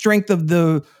to the strength of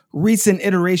the recent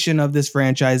iteration of this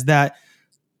franchise that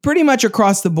pretty much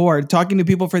across the board, talking to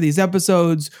people for these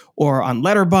episodes or on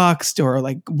Letterboxd or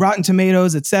like Rotten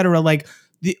Tomatoes, etc., like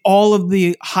all of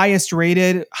the highest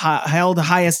rated, held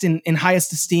highest in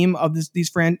highest esteem of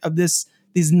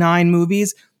these 9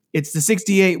 movies. It's the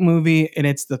 68 movie and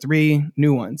it's the 3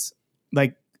 new ones.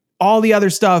 Like all the other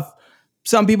stuff,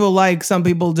 some people like, some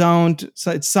people don't.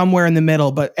 So it's somewhere in the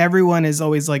middle, but everyone is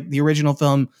always like the original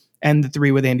film and the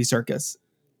 3 with Andy Serkis.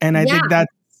 And I think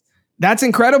that's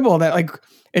incredible that like,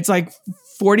 it's like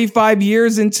 45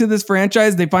 years into this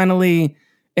franchise, they finally,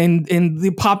 in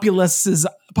the populace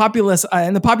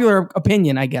and the popular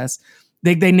opinion, I guess,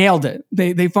 they nailed it.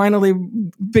 They finally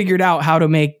figured out how to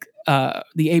make the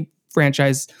Ape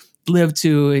franchise live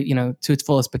to its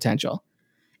fullest potential.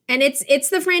 And it's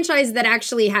the franchise that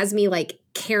actually has me like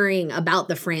caring about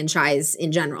the franchise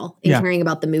in general and caring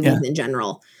about the movies in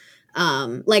general.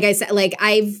 Like I said, like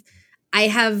I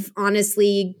have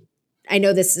honestly, I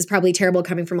know this is probably terrible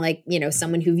coming from like, you know,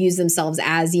 someone who views themselves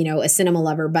as, you know, a cinema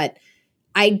lover, but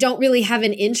I don't really have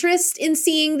an interest in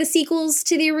seeing the sequels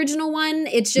to the original one.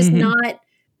 It's just not,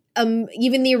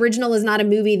 even the original is not a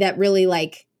movie that really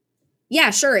like,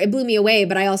 yeah, sure, it blew me away,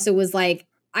 but I also was like,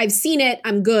 I've seen it,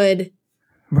 I'm good.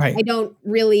 Right. I don't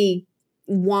really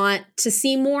want to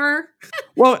see more.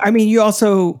 Well, I mean, you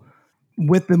also,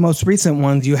 with the most recent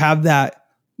ones, you have that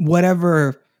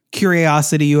whatever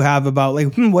curiosity you have about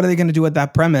like, what are they going to do with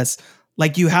that premise?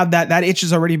 Like you have that itch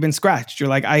has already been scratched. You're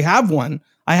like, I have one.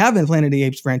 I have a Planet of the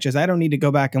Apes franchise. I don't need to go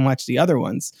back and watch the other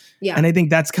ones. Yeah. And I think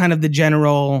that's kind of the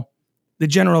general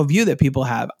view that people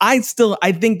have. I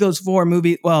think those 4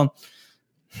 movies, well,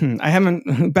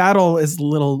 Battle is a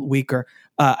little weaker.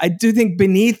 I do think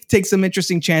Beneath takes some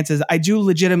interesting chances. I do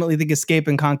legitimately think Escape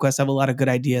and Conquest have a lot of good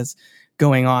ideas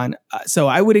going on. So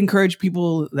I would encourage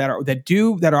people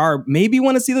that are maybe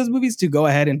want to see those movies to go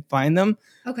ahead and find them.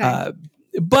 Okay.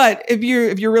 But if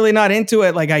you're really not into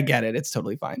it, like I get it, it's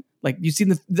totally fine. Like you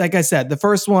see like I said, the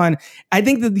first one, I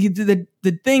think that the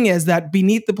thing is that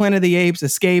Beneath the Planet of the Apes,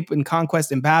 Escape and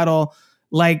Conquest and Battle,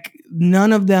 like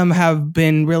none of them are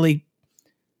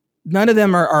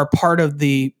part of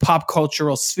the pop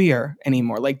cultural sphere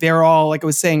anymore. Like they're all, like I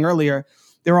was saying earlier,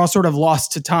 they're all sort of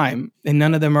lost to time, and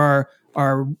none of them are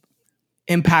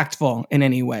impactful in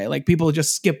any way. Like people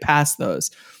just skip past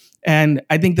those. And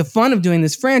I think the fun of doing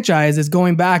this franchise is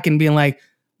going back and being like,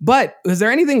 but is there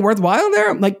anything worthwhile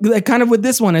there? Like kind of with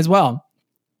this one as well.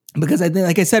 Because I think,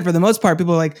 like I said, for the most part,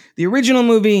 people are like the original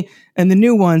movie and the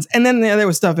new ones. And then there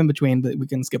was stuff in between, but we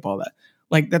can skip all that.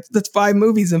 Like that's 5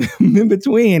 movies in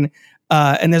between.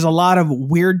 And there's a lot of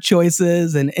weird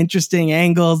choices and interesting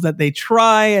angles that they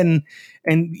try. And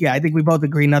yeah, I think we both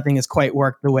agree nothing has quite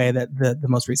worked the way that the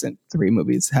most recent 3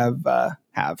 movies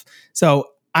have. So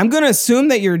I'm going to assume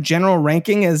that your general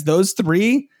ranking is those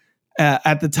 3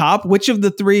 at the top. Which of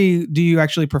the 3 do you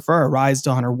actually prefer, Rise,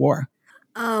 Dawn, or War?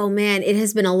 Oh man, it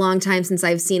has been a long time since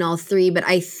I've seen all 3, but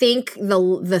I think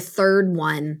the third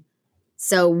one.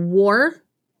 So War,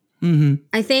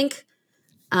 I think.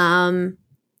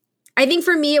 I think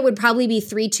for me, it would probably be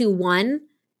 3, 2, 1.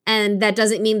 And that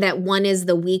doesn't mean that 1 is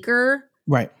the weaker.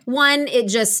 Right. 1, it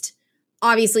just,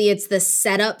 obviously it's the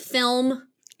setup film.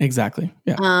 Exactly.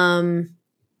 Yeah.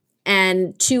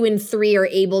 And 2 and 3 are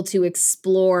able to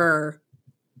explore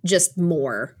just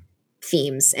more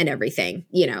themes and everything,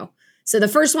 you know. So the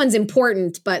first one's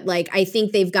important, but like I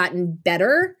think they've gotten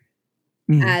better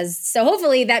so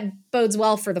hopefully that bodes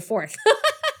well for the 4th.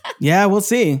 Yeah, we'll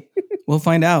see. We'll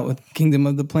find out with Kingdom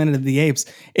of the Planet of the Apes.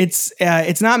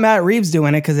 It's not Matt Reeves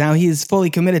doing it because now he's fully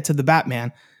committed to the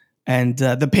Batman and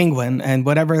the Penguin and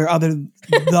whatever other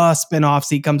the spinoffs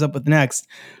he comes up with next.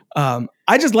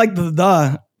 I just like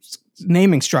the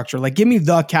naming structure. Like, give me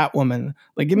the Catwoman.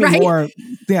 Like, give me more.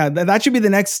 Yeah, that should be the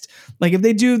next. Like, if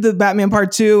they do the Batman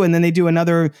Part 2 and then they do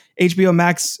another HBO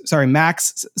Max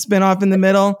spinoff in the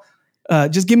middle,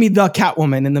 just give me the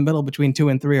Catwoman in the middle between 2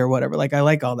 and 3 or whatever. Like, I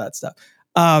like all that stuff.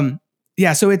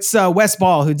 Yeah, so it's Wes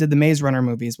Ball who did the Maze Runner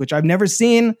movies, which I've never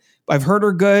seen, but I've heard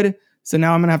are good. So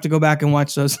now I'm gonna have to go back and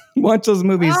watch those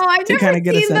movies to kind of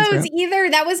get a sense. Those either.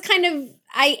 That was kind of,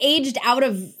 I aged out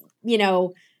of, you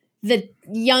know, the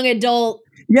young adult.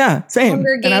 Yeah, same.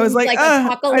 Hunger Games, and I was like,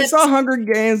 Apocalypse. I saw Hunger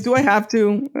Games. Do I have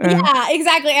to? Yeah,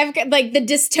 exactly. I've got, like, the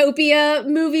dystopia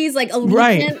movies, like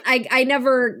Allegiant. Right. I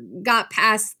never got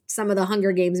past some of the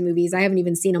Hunger Games movies. I haven't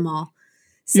even seen them all.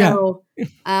 So,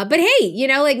 but hey, you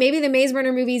know, like maybe the Maze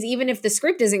Runner movies, even if the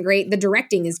script isn't great, the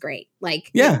directing is great. Like,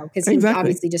 because he's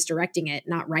obviously just directing it,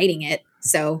 not writing it.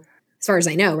 So, as far as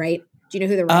I know, right? Do you know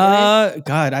who the writer is?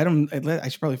 God, I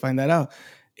should probably find that out.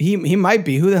 He might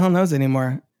be. Who the hell knows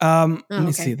anymore? Let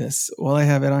me see this while I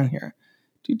have it on here.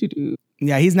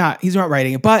 Yeah, he's not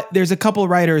writing it, but there's a couple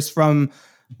writers from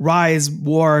Rise,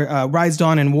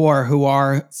 Dawn, and War who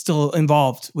are still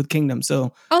involved with Kingdom.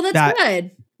 So, that's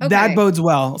good. Okay. That bodes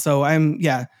well. So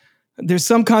there's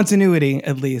some continuity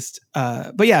at least.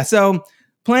 But yeah, so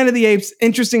Planet of the Apes,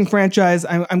 interesting franchise.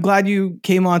 I'm glad you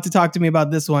came on to talk to me about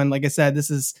this one. Like I said,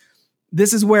 this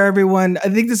is where everyone, I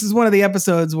think this is one of the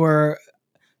episodes where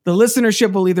the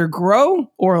listenership will either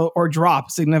grow or drop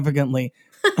significantly,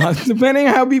 depending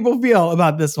on how people feel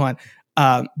about this one.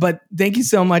 But thank you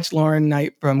so much, Lauren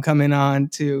Knight, for coming on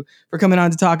to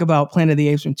talk about Planet of the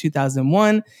Apes from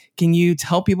 2001. Can you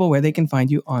tell people where they can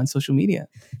find you on social media?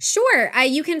 Sure.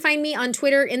 You can find me on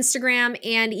Twitter, Instagram,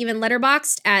 and even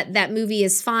Letterboxd at That Movie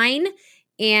Is Fine.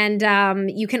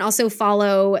 And you can also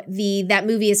follow the That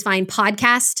Movie Is Fine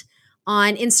podcast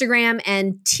on Instagram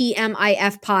and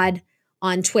TMIF Pod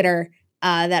on Twitter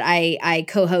that I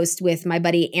co-host with my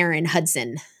buddy Aaron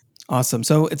Hudson. Awesome.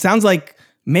 So it sounds like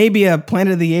maybe a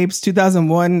Planet of the Apes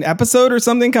 2001 episode or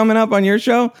something coming up on your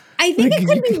show. I think it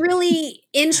could be really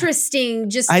interesting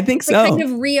just I think to kind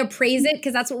of reappraise it,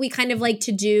 because that's what we kind of like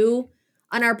to do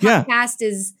on our podcast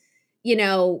is, you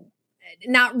know,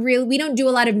 not real. We don't do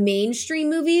a lot of mainstream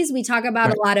movies. We talk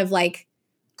about a lot of like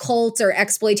cult or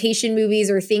exploitation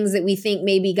movies or things that we think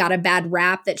maybe got a bad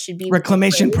rap that should be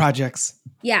reclamation projects.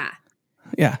 Yeah.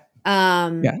 Yeah. I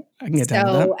can get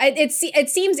down with that. It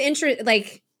seems interesting.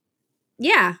 Like,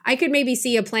 yeah, I could maybe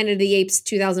see a Planet of the Apes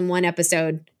 2001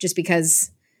 episode just because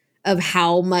of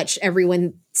how much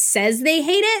everyone says they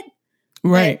hate it.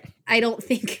 Right. I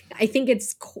think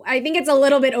it's a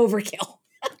little bit overkill.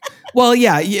 Well,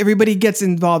 yeah, everybody gets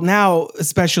involved now,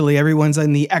 especially everyone's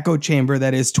in the echo chamber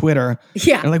that is Twitter.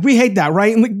 Yeah. And like, we hate that,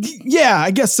 right? And like, yeah, I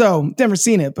guess so. Never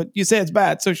seen it, but you say it's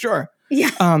bad, so sure.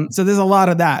 Yeah. So there's a lot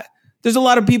of that. There's a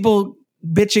lot of people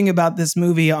bitching about this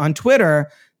movie on Twitter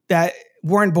that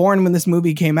weren't born when this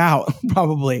movie came out,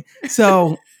 probably.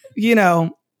 So, you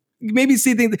know, maybe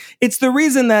see things. It's the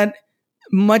reason that,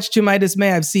 much to my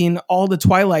dismay, I've seen all the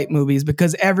Twilight movies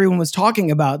because everyone was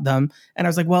talking about them. And I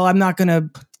was like, well, I'm not going to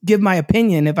give my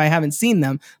opinion if I haven't seen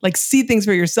them. Like, see things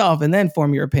for yourself and then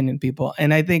form your opinion, people.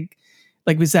 And I think,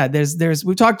 like we said,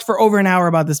 we've talked for over an hour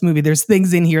about this movie. There's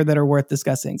things in here that are worth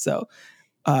discussing. So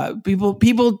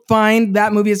people find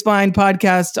That Movie Is Fine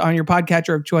podcast on your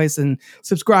podcatcher of choice and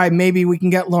subscribe. Maybe we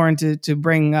can get Lauren to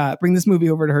bring this movie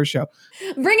over to her show.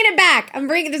 I'm bringing it back. There's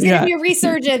going to be a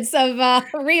resurgence of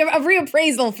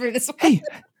reappraisal for this one.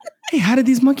 Hey, how did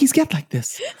these monkeys get like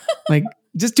this? Like,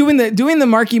 just doing the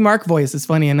Marky Mark voice is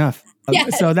funny enough.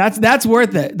 Yes. So that's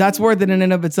worth it. That's worth it in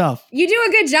and of itself. You do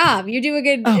a good job. You do a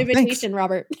good imitation, thanks.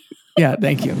 Robert. Yeah,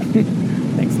 thank you.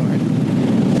 Thanks, Lauren.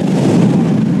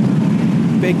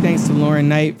 Big thanks to Lauren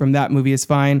Knight from That Movie Is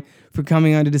Fine for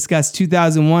coming on to discuss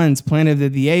 2001's Planet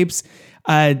of the Apes.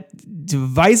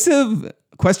 Divisive ?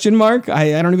 I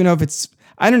don't even know if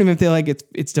I don't even feel like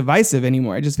it's divisive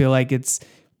anymore. I just feel like it's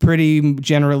pretty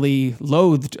generally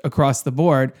loathed across the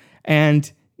board.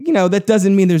 And, that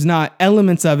doesn't mean there's not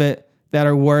elements of it that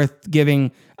are worth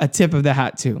giving a tip of the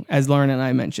hat to, as Lauren and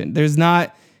I mentioned.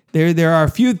 There are a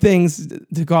few things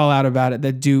to call out about it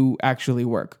that do actually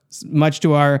work, much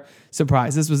to our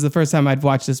surprise. This was the first time I'd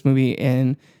watched this movie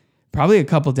in probably a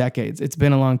couple decades. It's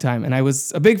been a long time, and I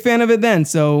was a big fan of it then.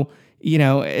 So,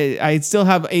 I still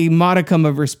have a modicum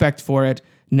of respect for it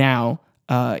now,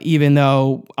 even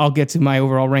though I'll get to my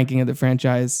overall ranking of the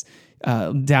franchise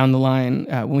down the line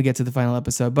when we get to the final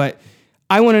episode. But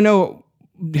I want to know,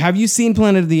 have you seen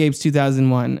Planet of the Apes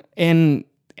 2001 in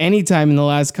any time in the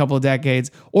last couple of decades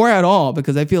or at all?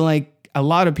 Because I feel like a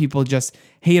lot of people just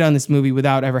hate on this movie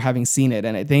without ever having seen it.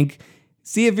 And I think,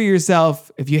 see it for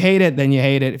yourself. If you hate it, then you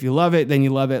hate it. If you love it, then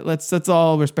you love it. Let's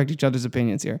all respect each other's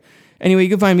opinions here. Anyway, you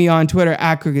can find me on Twitter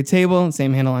 @CrookedTable,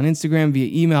 same handle on Instagram, via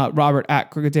email at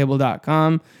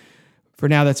robert@crookedtable.com. For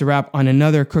now, that's a wrap on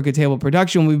another Crooked Table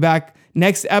production. We'll be back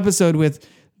next episode with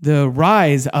the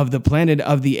rise of the Planet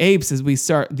of the Apes as we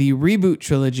start the reboot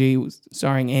trilogy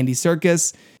starring Andy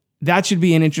Serkis. That should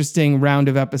be an interesting round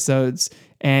of episodes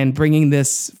and bringing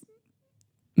this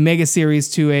mega series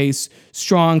to a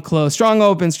strong close, strong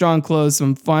open, strong close,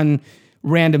 some fun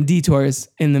random detours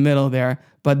in the middle there.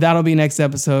 But that'll be next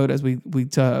episode as we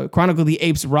chronicle the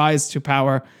apes' rise to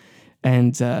power.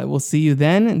 And we'll see you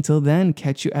then. Until then,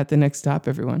 catch you at the next stop,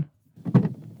 everyone.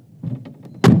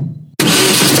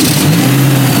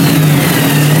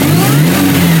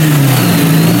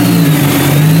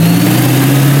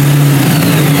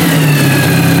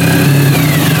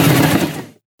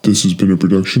 This has been a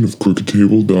production of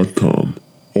CrookedTable.com.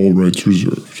 All rights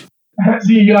reserved.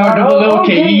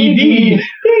 C-R-O-O-K-E-D.